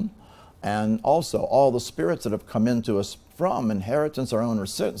sin, and also all the spirits that have come into us from inheritance, our own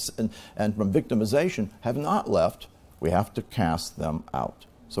and from victimization have not left. We have to cast them out.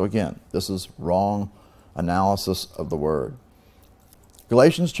 So again, this is wrong analysis of the word.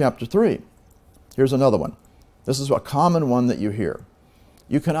 Galatians chapter 3. Here's another one. This is a common one that you hear.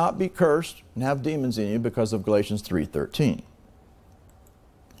 You cannot be cursed and have demons in you because of Galatians 3:13.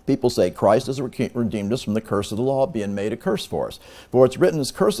 People say Christ has redeemed us from the curse of the law, being made a curse for us. For it's written,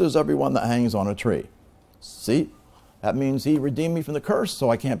 as cursed is everyone that hangs on a tree. See, that means he redeemed me from the curse, so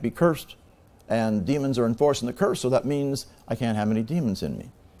I can't be cursed. And demons are enforcing the curse, so that means I can't have any demons in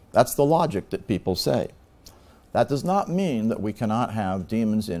me. That's the logic that people say. That does not mean that we cannot have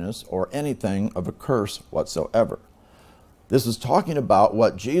demons in us or anything of a curse whatsoever. This is talking about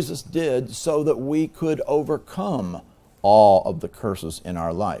what Jesus did so that we could overcome all of the curses in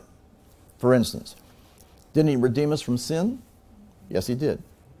our life. For instance, didn't he redeem us from sin? Yes, he did.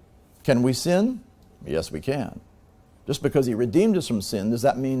 Can we sin? Yes, we can. Just because he redeemed us from sin, does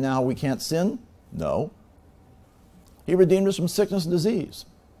that mean now we can't sin? No. He redeemed us from sickness and disease.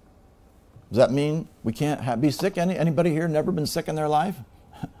 Does that mean we can't be sick? Anybody here never been sick in their life?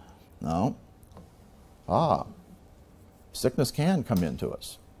 No. Sickness can come into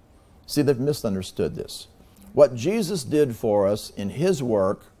us. See, they've misunderstood this. What Jesus did for us in his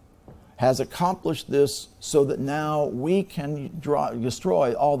work has accomplished this so that now we can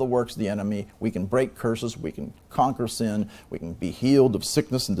destroy all the works of the enemy. We can break curses. We can conquer sin. We can be healed of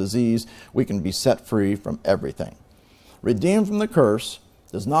sickness and disease. We can be set free from everything. Redeemed from the curse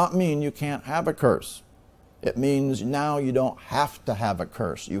does not mean you can't have a curse. It means now you don't have to have a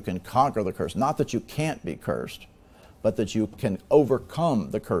curse. You can conquer the curse. Not that you can't be cursed, but that you can overcome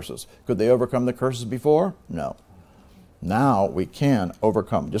the curses. Could they overcome the curses before? No. Now we can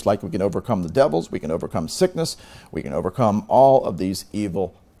overcome. Just like we can overcome the devils, we can overcome sickness, we can overcome all of these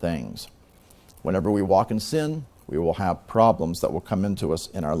evil things. Whenever we walk in sin, we will have problems that will come into us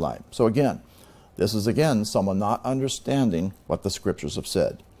in our life. So again, this is again someone not understanding what the scriptures have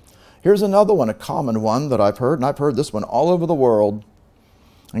said. Here's another one, a common one that I've heard, and I've heard this one all over the world,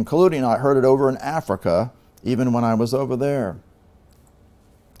 including I heard it over in Africa, even when I was over there.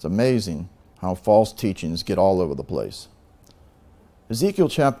 It's amazing how false teachings get all over the place. Ezekiel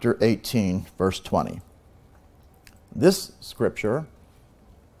chapter 18, verse 20. This scripture,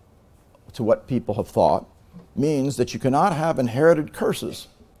 to what people have thought, means that you cannot have inherited curses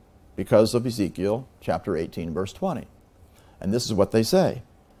because of Ezekiel chapter 18, verse 20. And this is what they say.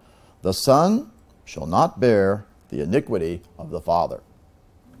 The son shall not bear the iniquity of the father.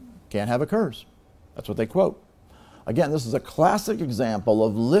 Can't have a curse. That's what they quote. Again, this is a classic example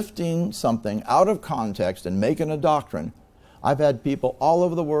of lifting something out of context and making a doctrine. I've had people all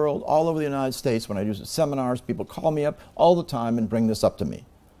over the world, all over the United States, when I do seminars, people call me up all the time and bring this up to me.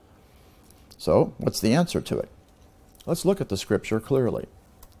 So, what's the answer to it? Let's look at the scripture clearly.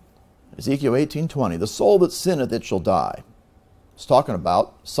 Ezekiel 18:20, the soul that sinneth, it shall die. It's talking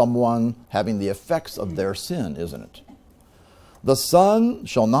about someone having the effects of their sin, isn't it? The son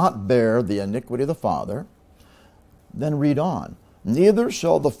shall not bear the iniquity of the father. Then read on. Neither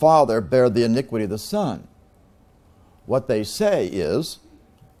shall the father bear the iniquity of the son. What they say is,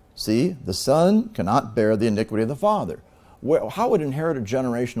 see, the son cannot bear the iniquity of the father. How would inherited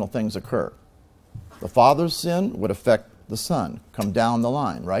generational things occur? The father's sin would affect the son, come down the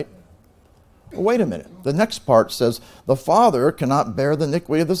line, right? Well, wait a minute. The next part says, the father cannot bear the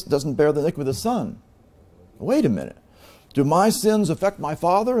iniquity of this, doesn't bear the iniquity of the son. Wait a minute. Do my sins affect my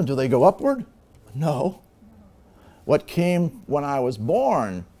father and do they go upward? No. What came when I was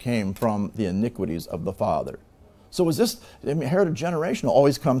born came from the iniquities of the father. So is this, inherited generational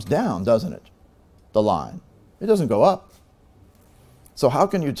always comes down, doesn't it? The line. It doesn't go up. So how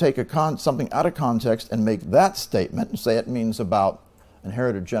can you take something out of context and make that statement and say it means about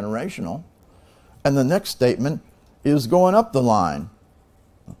inherited generational, and the next statement is going up the line?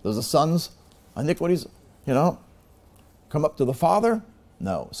 Does the son's iniquities, come up to the father?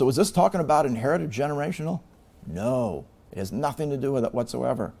 No. So is this talking about inherited generational? No. It has nothing to do with it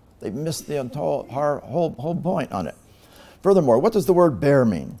whatsoever. They've missed the whole point on it. Furthermore, what does the word bear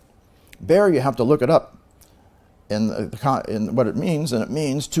mean? Bear, you have to look it up in what it means, and it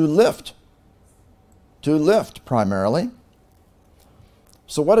means to lift. To lift, primarily.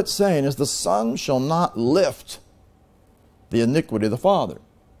 So what it's saying is the son shall not lift the iniquity of the father,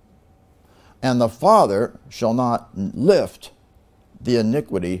 and the father shall not lift the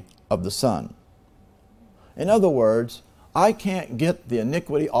iniquity of the son. In other words, I can't get the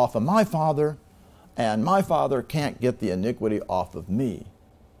iniquity off of my father, and my father can't get the iniquity off of me,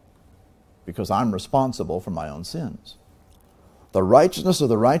 because I'm responsible for my own sins. The righteousness of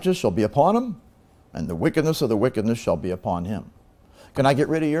the righteous shall be upon him, and the wickedness of the wickedness shall be upon him. Can I get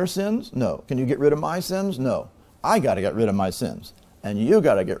rid of your sins? No. Can you get rid of my sins? No. I got to get rid of my sins, and you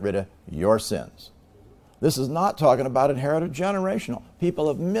got to get rid of your sins. This is not talking about inherited generational. People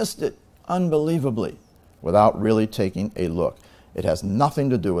have missed it unbelievably without really taking a look. It has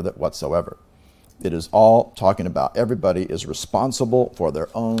nothing to do with it whatsoever. It is all talking about everybody is responsible for their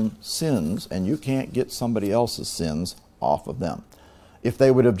own sins, and you can't get somebody else's sins off of them. If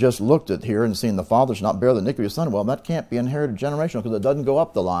they would have just looked at here and seen the father shall not bear the iniquity of the son, well, that can't be inherited generational because it doesn't go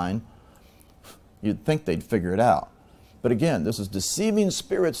up the line. You'd think they'd figure it out. But again, this is deceiving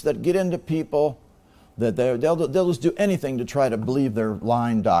spirits that get into people, that they'll just do anything to try to believe their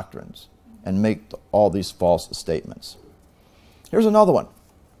lying doctrines and make all these false statements. Here's another one.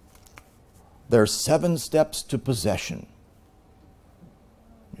 There's 7 steps to possession.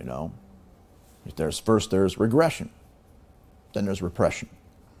 First there's regression. Then there's repression.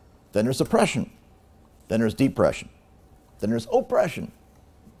 Then there's oppression. Then there's depression. Then there's oppression.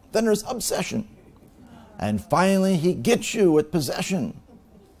 Then there's obsession. And finally, he gets you with possession.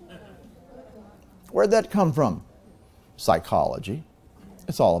 Where'd that come from? Psychology.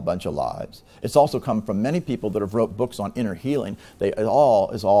 It's all a bunch of lies. It's also come from many people that have wrote books on inner healing. It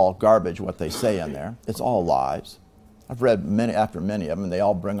all is all garbage what they say in there. It's all lies. I've read many of them, and they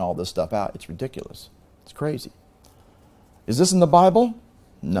all bring all this stuff out. It's ridiculous. It's crazy. Is this in the Bible?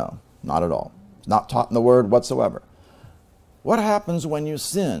 No, not at all. It's not taught in the Word whatsoever. What happens when you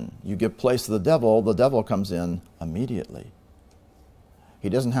sin? You give place to the devil comes in immediately. He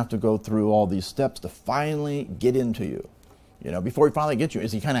doesn't have to go through all these steps to finally get into you. You know, before he finally gets you,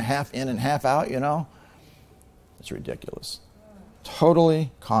 is he kind of half in and half out, you know? It's ridiculous.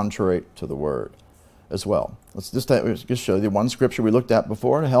 Totally contrary to the Word as well. Let's just show you one scripture we looked at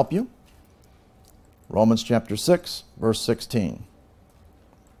before to help you. Romans chapter 6, verse 16.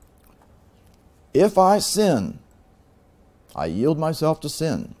 If I sin, I yield myself to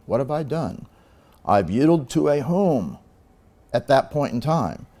sin. What have I done? I've yielded to a whom at that point in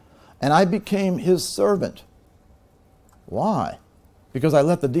time, and I became his servant. Why? Because I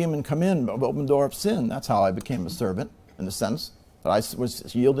let the demon come in, open the door of sin. That's how I became a servant, in the sense that I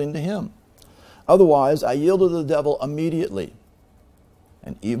was yielding to him. Otherwise, I yielded to the devil immediately,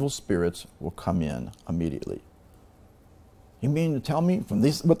 and evil spirits will come in immediately. You mean to tell me from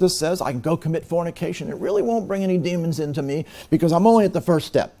what this says, I can go commit fornication? It really won't bring any demons into me because I'm only at the first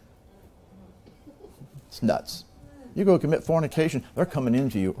step. It's nuts. You go commit fornication, they're coming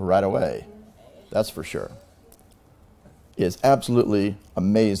into you right away. That's for sure. It's absolutely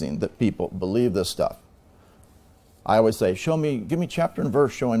amazing that people believe this stuff. I always say, give me chapter and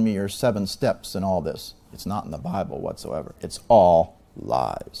verse showing me your 7 steps in all this. It's not in the Bible whatsoever. It's all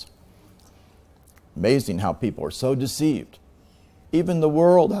lies. Amazing how people are so deceived. Even the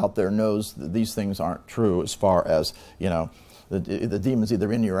world out there knows that these things aren't true as far as, you know, the demon's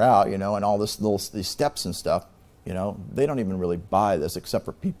either in you or out, you know, and all these steps and stuff, you know, they don't even really buy this except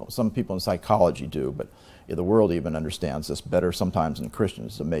for people. Some people in psychology do, but the world even understands this better sometimes than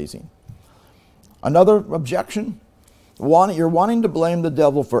Christians. It's amazing. Another objection, you're wanting to blame the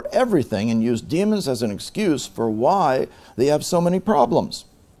devil for everything and use demons as an excuse for why they have so many problems.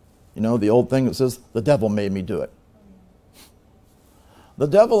 You know, the old thing that says, the devil made me do it. The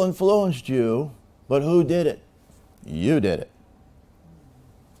devil influenced you, but who did it? You did it.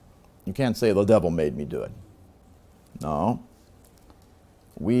 You can't say the devil made me do it. No.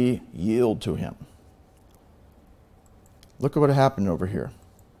 We yield to him. Look at what happened over here.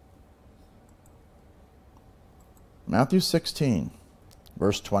 Matthew 16,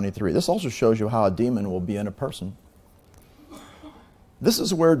 verse 23. This also shows you how a demon will be in a person. This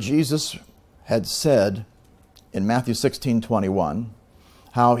is where Jesus had said in Matthew 16:21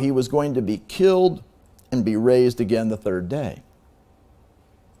 how he was going to be killed and be raised again the 3rd day.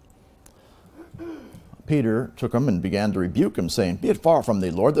 Peter took him and began to rebuke him, saying, "Be it far from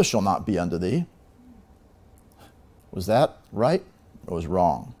thee, Lord, this shall not be unto thee." Was that right? It was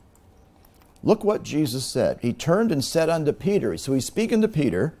wrong. Look what Jesus said. He turned and said unto Peter, so he's speaking to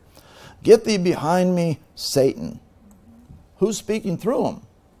Peter, "Get thee behind me, Satan." Who's speaking through him?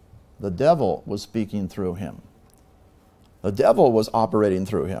 The devil was speaking through him. The devil was operating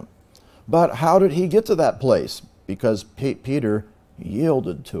through him. But how did he get to that place? Because Peter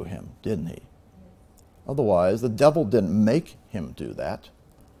yielded to him, didn't he? Otherwise, the devil didn't make him do that.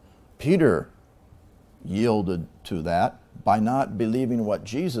 Peter yielded to that by not believing what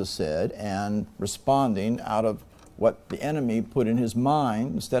Jesus said and responding out of what the enemy put in his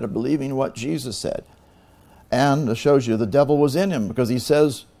mind instead of believing what Jesus said. And it shows you the devil was in him because he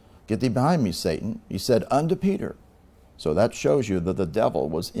says, "Get thee behind me, Satan." He said unto Peter. So that shows you that the devil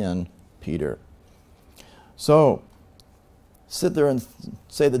was in Peter. So sit there and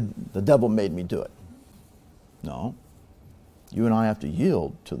say the devil made me do it. No. You and I have to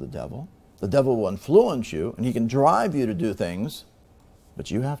yield to the devil. The devil will influence you, and he can drive you to do things, but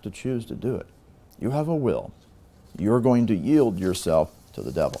you have to choose to do it. You have a will. You're going to yield yourself to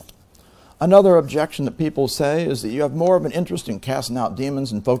the devil. Another objection that people say is that you have more of an interest in casting out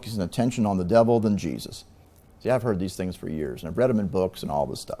demons and focusing attention on the devil than Jesus. See, I've heard these things for years, and I've read them in books and all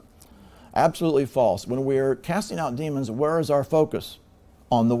this stuff. Absolutely false. When we're casting out demons, where is our focus?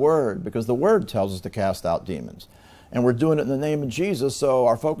 On the Word, because the Word tells us to cast out demons. And we're doing it in the name of Jesus, so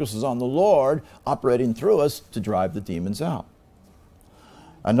our focus is on the Lord operating through us to drive the demons out.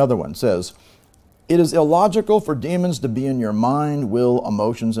 Another one says, "It is illogical for demons to be in your mind, will,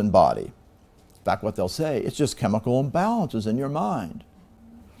 emotions, and body." In fact, what they'll say, it's just chemical imbalances in your mind.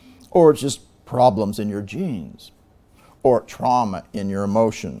 Or it's just problems in your genes. Or trauma in your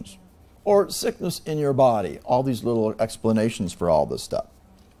emotions. Or sickness in your body. All these little explanations for all this stuff.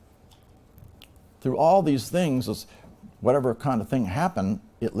 Through all these things, whatever kind of thing happened,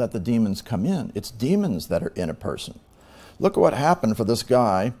 it let the demons come in. It's demons that are in a person. Look at what happened for this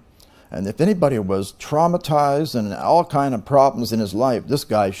guy. And if anybody was traumatized and all kind of problems in his life, this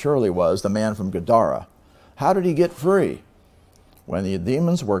guy surely was, the man from Gadara. How did he get free? When the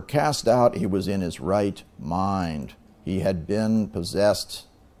demons were cast out, he was in his right mind. He had been possessed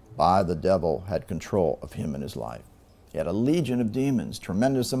by the devil, had control of him in his life. He had a legion of demons,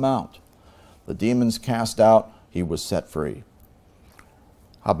 tremendous amount. The demons cast out, he was set free.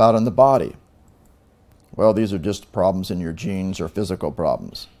 How about in the body? Well, these are just problems in your genes or physical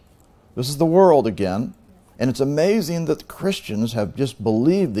problems. This is the world again, and it's amazing that Christians have just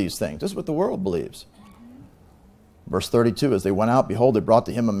believed these things. This is what the world believes. Verse 32, as they went out, behold, they brought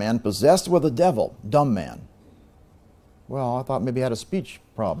to him a man possessed with a devil, dumb man. Well, I thought maybe he had a speech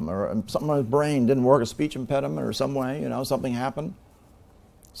problem or something on his brain didn't work, a speech impediment or some way, something happened.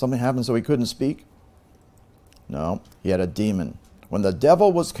 Something happened so he couldn't speak. No, he had a demon. When the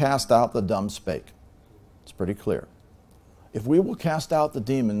devil was cast out, the dumb spake. It's pretty clear. If we will cast out the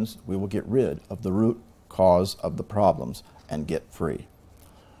demons, we will get rid of the root cause of the problems and get free.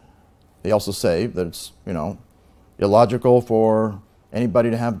 They also say that it's, illogical for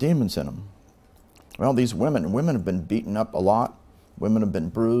anybody to have demons in them. Well, these women have been beaten up a lot. Women have been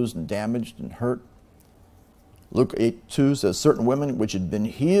bruised and damaged and hurt. Luke 8:2 says, certain women which had been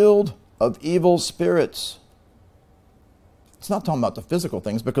healed of evil spirits. It's not talking about the physical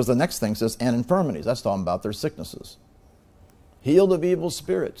things, because the next thing says, and infirmities. That's talking about their sicknesses. Healed of evil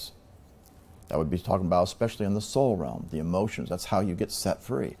spirits. That would be talking about especially in the soul realm, the emotions. That's how you get set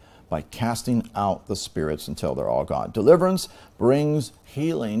free, by casting out the spirits until they're all gone. Deliverance brings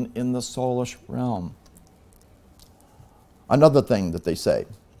healing in the soulish realm. Another thing that they say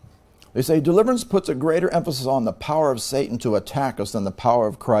deliverance puts a greater emphasis on the power of Satan to attack us than the power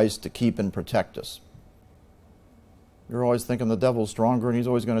of Christ to keep and protect us. You're always thinking the devil's stronger and he's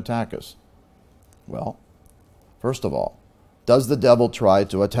always going to attack us. Well, first of all, does the devil try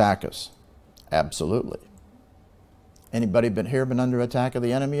to attack us? Absolutely. Anybody been under attack of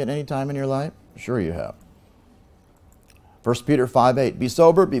the enemy at any time in your life? Sure you have. 1 Peter 5:8, be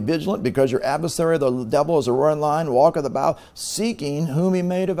sober, be vigilant, because your adversary, the devil, is a roaring lion, walketh about, seeking whom he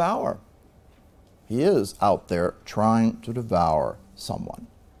may devour. He is out there trying to devour someone.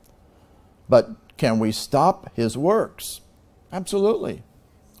 But can we stop his works? Absolutely.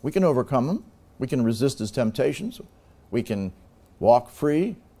 We can overcome him. We can resist his temptations. We can walk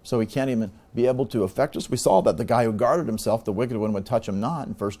free so he can't even be able to affect us. We saw that the guy who guarded himself, the wicked one, would touch him not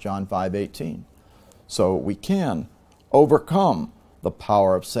in 1 John 5:18. So we can overcome the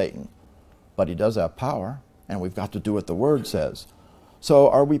power of Satan. But he does have power, and we've got to do what the Word says. So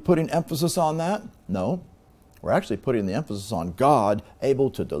are we putting emphasis on that? No. We're actually putting the emphasis on God able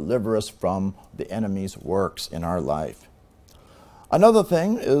to deliver us from the enemy's works in our life. Another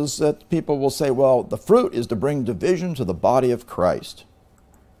thing is that people will say, well, the fruit is to bring division to the body of Christ.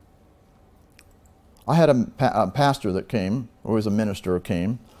 I had a pastor that came, or was a minister who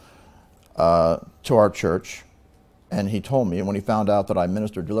came to our church, and he told me, and when he found out that I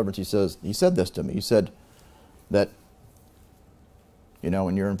ministered deliverance, he said this to me. He said that,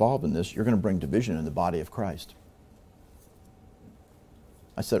 when you're involved in this, you're going to bring division in the body of Christ.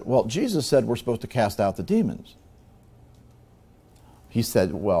 I said, well, Jesus said we're supposed to cast out the demons. He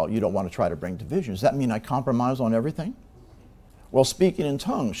said, well, you don't want to try to bring division. Does that mean I compromise on everything? Well, speaking in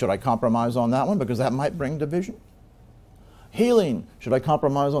tongues, should I compromise on that one because that might bring division? Healing, should I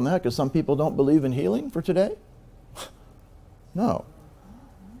compromise on that because some people don't believe in healing for today? No.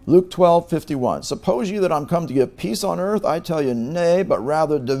 Luke 12:51, suppose ye that I'm come to give peace on earth? I tell you, nay, but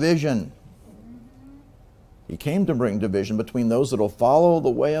rather division. He came to bring division between those that will follow the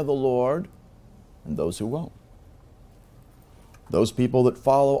way of the Lord and those who won't. Those people that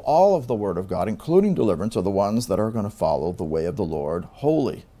follow all of the Word of God, including deliverance, are the ones that are going to follow the way of the Lord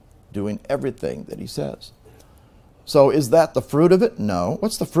wholly, doing everything that He says. So is that the fruit of it? No.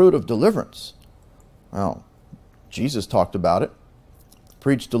 What's the fruit of deliverance? Well, Jesus talked about it.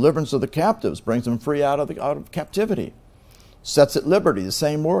 Preach deliverance of the captives, brings them free out of captivity. Sets at liberty, the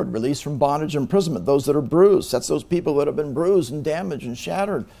same word, release from bondage and imprisonment. Those that are bruised, sets those people that have been bruised and damaged and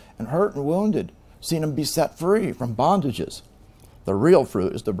shattered and hurt and wounded, seen them be set free from bondages. The real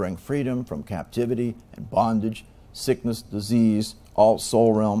fruit is to bring freedom from captivity and bondage, sickness, disease, all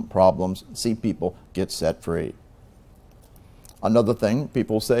soul realm problems. See people get set free. Another thing,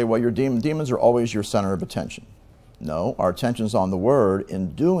 people say, well, your demons are always your center of attention. No, our attention's on the Word,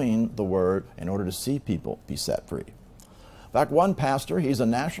 in doing the Word in order to see people be set free. In fact, one pastor, he's a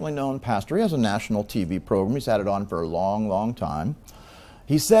nationally known pastor. He has a national TV program. He's had it on for a long, long time.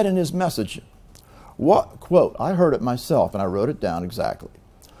 He said in his message, quote, I heard it myself and I wrote it down exactly.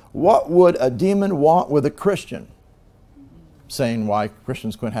 What would a demon want with a Christian? Saying why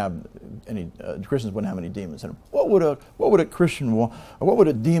Christians couldn't have Christians wouldn't have any demons in them. What would a Christian want? Or what would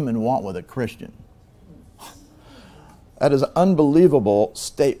a demon want with a Christian? That is an unbelievable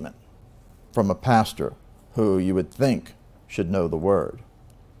statement from a pastor who you would think should know the Word.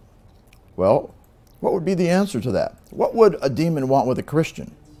 Well, what would be the answer to that? What would a demon want with a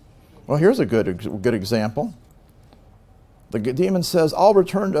Christian? Well, here's a good example. The demon says, I'll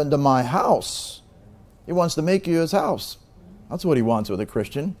return unto my house. He wants to make you his house. That's what he wants with a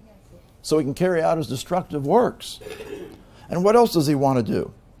Christian, so he can carry out his destructive works. And what else does he want to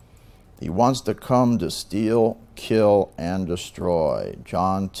do? He wants to come to steal, kill, and destroy.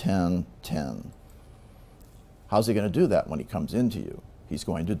 John 10:10. How's he going to do that when he comes into you? He's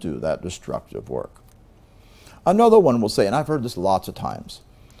going to do that destructive work. Another one will say, and I've heard this lots of times,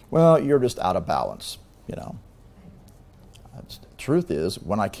 well, you're just out of balance, you know. The truth is,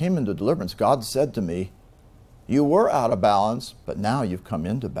 when I came into deliverance, God said to me, you were out of balance, but now you've come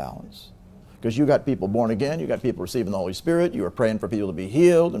into balance. Because you got people born again, you got people receiving the Holy Spirit, you were praying for people to be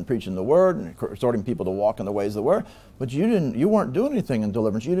healed and preaching the Word and exhorting people to walk in the ways of the Word, but you weren't doing anything in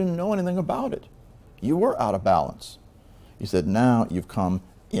deliverance. You didn't know anything about it. You were out of balance. He said, now you've come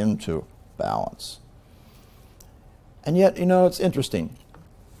into balance. And yet, you know, it's interesting.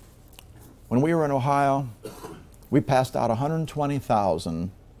 When we were in Ohio, we passed out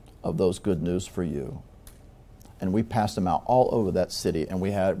 120,000 of those Good News for You. And we passed them out all over that city, and we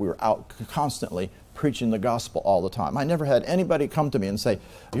were out constantly preaching the gospel all the time. I never had anybody come to me and say,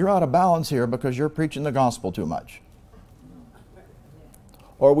 you're out of balance here because you're preaching the gospel too much.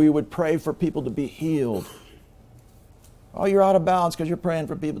 Or we would pray for people to be healed. Oh, you're out of balance because you're praying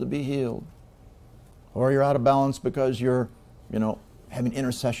for people to be healed. Or you're out of balance because you're, you know, having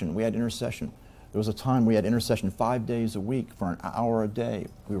intercession. We had intercession. There was a time we had intercession 5 days a week for an hour a day.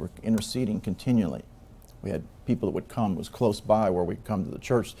 We were interceding continually. We had people that would come. It was close by where we'd come to the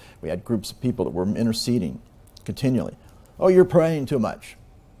church. We had groups of people that were interceding continually. Oh, you're praying too much.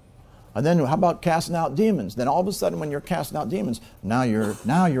 And then how about casting out demons? Then all of a sudden when you're casting out demons, now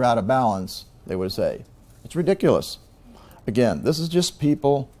you're out of balance, they would say. It's ridiculous. Again, this is just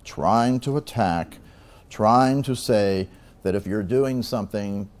people trying to attack, trying to say that if you're doing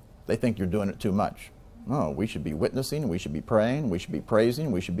something, they think you're doing it too much. No, we should be witnessing, we should be praying, we should be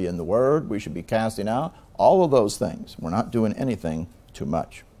praising, we should be in the Word, we should be casting out, all of those things. We're not doing anything too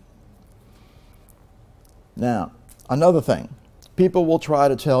much. Now, another thing, people will try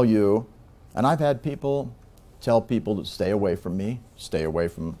to tell you, and I've had people tell people to stay away from me, stay away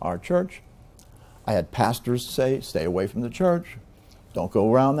from our church. I had pastors say, stay away from the church, don't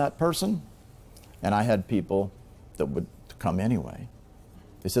go around that person. And I had people that would come anyway.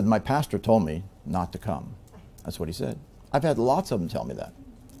 They said, my pastor told me not to come. That's what he said. I've had lots of them tell me that.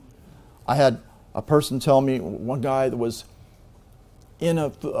 I had a person tell me, one guy that was in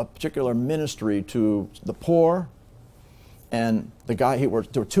a particular ministry to the poor, and the guy, there were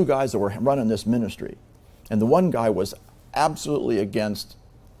two guys that were running this ministry. And the one guy was absolutely against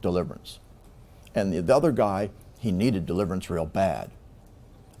deliverance. And the other guy, he needed deliverance real bad.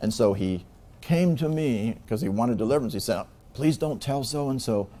 And so he came to me because he wanted deliverance. He said, please don't tell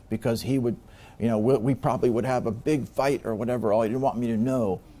so-and-so because he would, you know, we probably would have a big fight or whatever. All he didn't want me to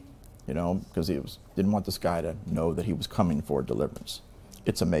know, you know, because he didn't want this guy to know that he was coming for deliverance.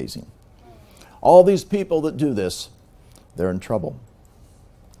 It's amazing. All these people that do this, they're in trouble.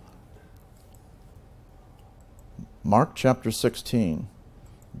 Mark chapter 16,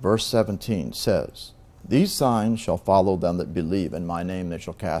 verse 17 says, these signs shall follow them that believe in my name, they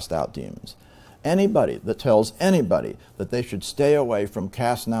shall cast out demons. Anybody that tells anybody that they should stay away from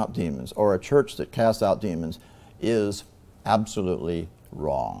casting out demons or a church that casts out demons is absolutely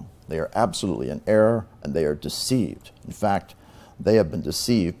wrong. They are absolutely in error and they are deceived. In fact, they have been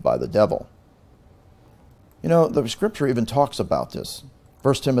deceived by the devil. You know, the scripture even talks about this.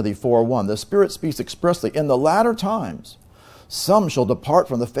 1 Timothy 4:1, the Spirit speaks expressly, in the latter times, some shall depart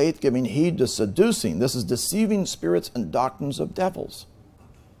from the faith, giving heed to seducing. This is deceiving spirits and doctrines of devils.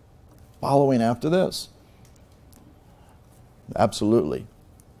 Following after this. Absolutely.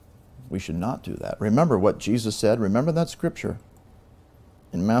 We should not do that. Remember what Jesus said. Remember that scripture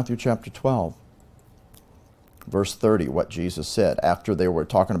in Matthew chapter 12, verse 30, what Jesus said after they were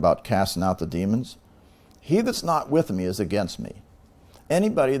talking about casting out the demons. He that's not with me is against me.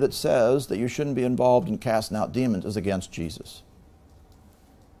 Anybody that says that you shouldn't be involved in casting out demons is against Jesus.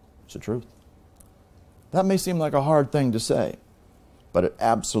 It's the truth. That may seem like a hard thing to say, but it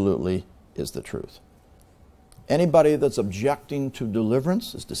absolutely is the truth. Anybody that's objecting to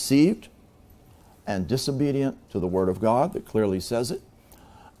deliverance is deceived and disobedient to the Word of God that clearly says it,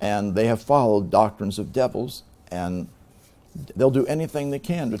 and they have followed doctrines of devils, and they'll do anything they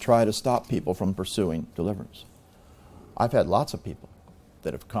can to try to stop people from pursuing deliverance. I've had lots of people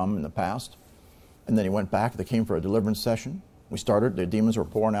that have come in the past And then he went back. They came for a deliverance session. We started. The demons were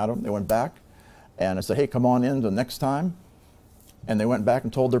pouring out of them. They went back. And I said, hey, come on in the next time. And they went back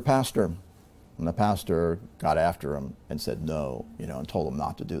and told their pastor. And the pastor got after them and said no, and told them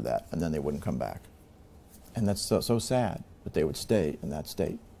not to do that. And then they wouldn't come back. And that's so sad that they would stay in that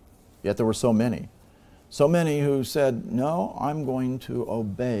state. Yet there were so many who said, no, I'm going to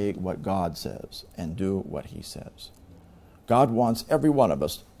obey what God says and do what he says. God wants every one of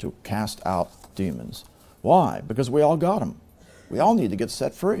us to cast out demons. Why? Because we all got them. We all need to get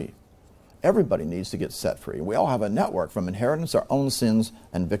set free. Everybody needs to get set free. We all have a network from inheritance, our own sins,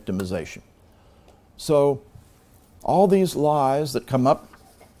 and victimization. So all these lies that come up,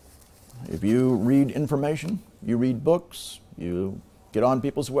 if you read information, you read books, you get on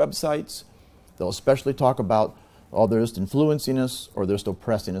people's websites, they'll especially talk about, oh, they're just influencing us or they're just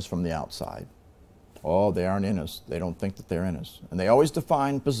oppressing us from the outside. Oh, they aren't in us. They don't think that they're in us. And they always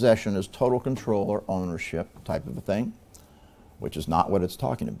define possession as total control or ownership type of a thing, which is not what it's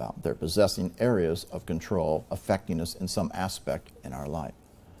talking about. They're possessing areas of control affecting us in some aspect in our life.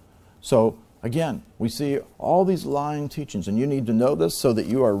 So again, we see all these lying teachings, and you need to know this so that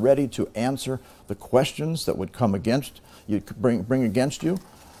you are ready to answer the questions that would come against you, bring against you,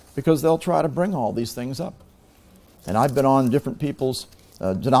 because they'll try to bring all these things up. And I've been on different people's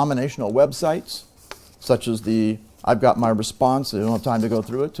denominational websites, such as I've got my response, I don't have time to go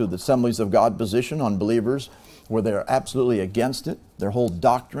through it, to the Assemblies of God position on believers, where they're absolutely against it. Their whole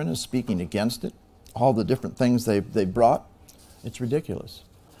doctrine is speaking against it. All the different things they've brought, it's ridiculous.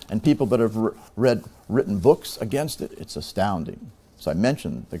 And people that have written books against it, it's astounding. So I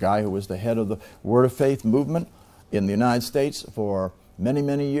mentioned the guy who was the head of the Word of Faith movement in the United States for many,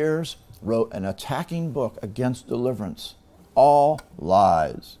 many years, wrote an attacking book against deliverance. All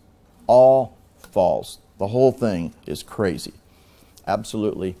lies, all false. The whole thing is crazy.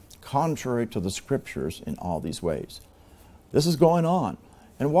 Absolutely contrary to the scriptures in all these ways. This is going on.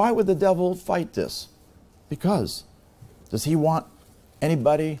 And why would the devil fight this? Because does he want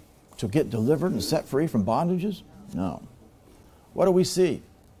anybody to get delivered and set free from bondages? No. What do we see?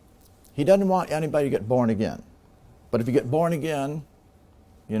 He doesn't want anybody to get born again. But if you get born again,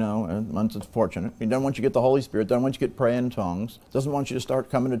 and once it's fortunate, he doesn't want you to get the Holy Spirit, doesn't want you to get praying in tongues, doesn't want you to start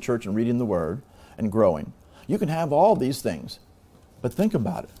coming to church and reading the Word and growing. You can have all these things, but think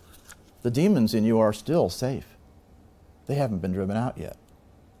about it. The demons in you are still safe. They haven't been driven out yet.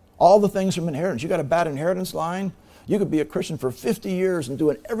 All the things from inheritance. You got a bad inheritance line. You could be a Christian for 50 years and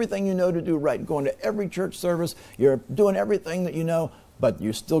doing everything you know to do right, going to every church service. You're doing everything that you know, but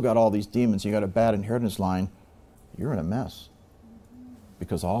you still got all these demons. You got a bad inheritance line. You're in a mess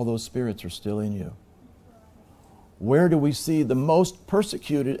because all those spirits are still in you. Where do we see the most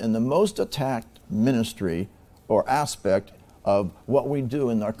persecuted and the most attacked ministry or aspect of what we do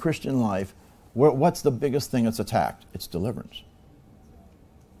in our Christian life? What's the biggest thing that's attacked? It's deliverance.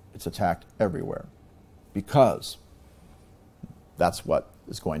 It's attacked everywhere because that's what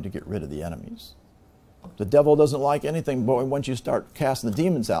is going to get rid of the enemies. The devil doesn't like anything, but once you start casting the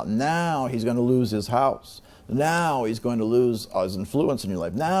demons out, now he's going to lose his house. Now he's going to lose his influence in your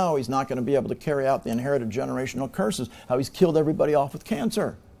life. Now he's not going to be able to carry out the inherited generational curses, how he's killed everybody off with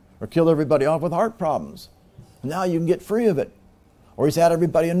cancer or killed everybody off with heart problems. Now you can get free of it. Or he's had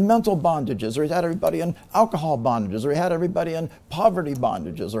everybody in mental bondages, or he's had everybody in alcohol bondages, or he had everybody in poverty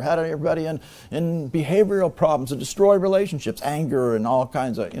bondages, or had everybody in behavioral problems that destroy relationships, anger and all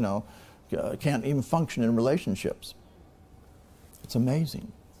kinds of, can't even function in relationships. It's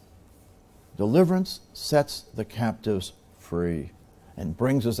amazing. Deliverance sets the captives free and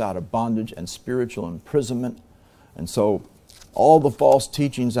brings us out of bondage and spiritual imprisonment. And so all the false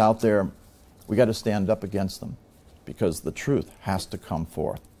teachings out there, we got to stand up against them, because the truth has to come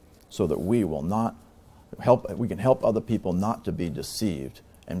forth so that we can help other people not to be deceived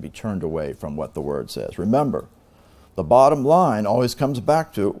and be turned away from what the Word says. Remember, the bottom line always comes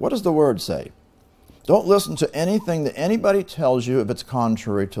back to, what does the Word say? Don't listen to anything that anybody tells you if it's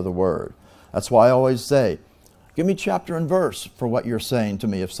contrary to the Word. That's why I always say, give me chapter and verse for what you're saying to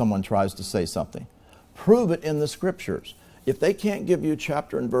me if someone tries to say something. Prove it in the Scriptures. If they can't give you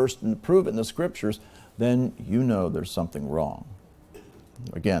chapter and verse and prove it in the Scriptures, then you know there's something wrong.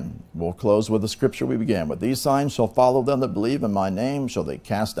 Again, we'll close with the scripture we began with. These signs shall follow them that believe in my name, shall they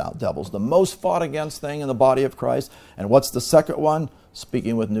cast out devils. The most fought against thing in the body of Christ. And what's the second one?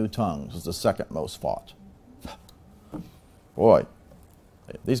 Speaking with new tongues is the second most fought. Boy,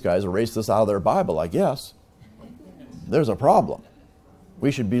 these guys erased this out of their Bible, I guess. There's a problem. We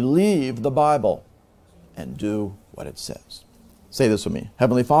should believe the Bible and do what it says. Say this with me.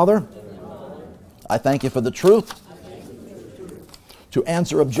 Heavenly Father, I thank you for the truth to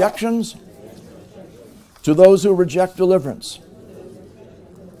answer objections To those who reject deliverance,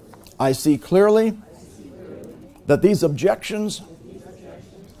 I see clearly that these objections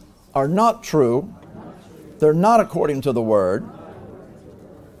are not true. They're not according to the Word.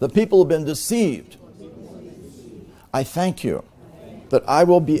 The people have been deceived. I thank you that I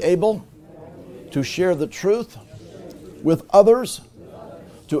will be able to share the truth with others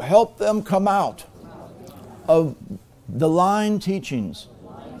to help them come out of the lying teachings,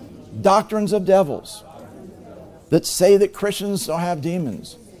 doctrines of devils that say that Christians don't have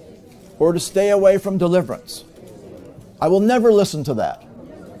demons, or to stay away from deliverance. I will never listen to that.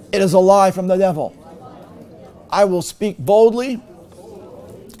 It is a lie from the devil. I will speak boldly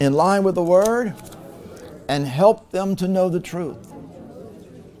in line with the Word and help them to know the truth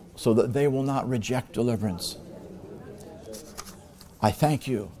so that they will not reject deliverance. I thank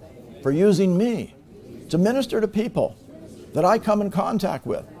you for using me to minister to people that I come in contact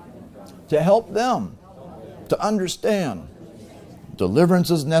with, to help them to understand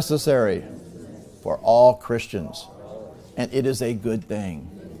deliverance is necessary for all Christians, and it is a good thing.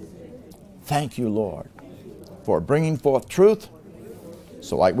 Thank you, Lord, for bringing forth truth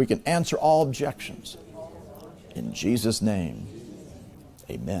so we can answer all objections. In Jesus' name,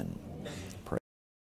 amen.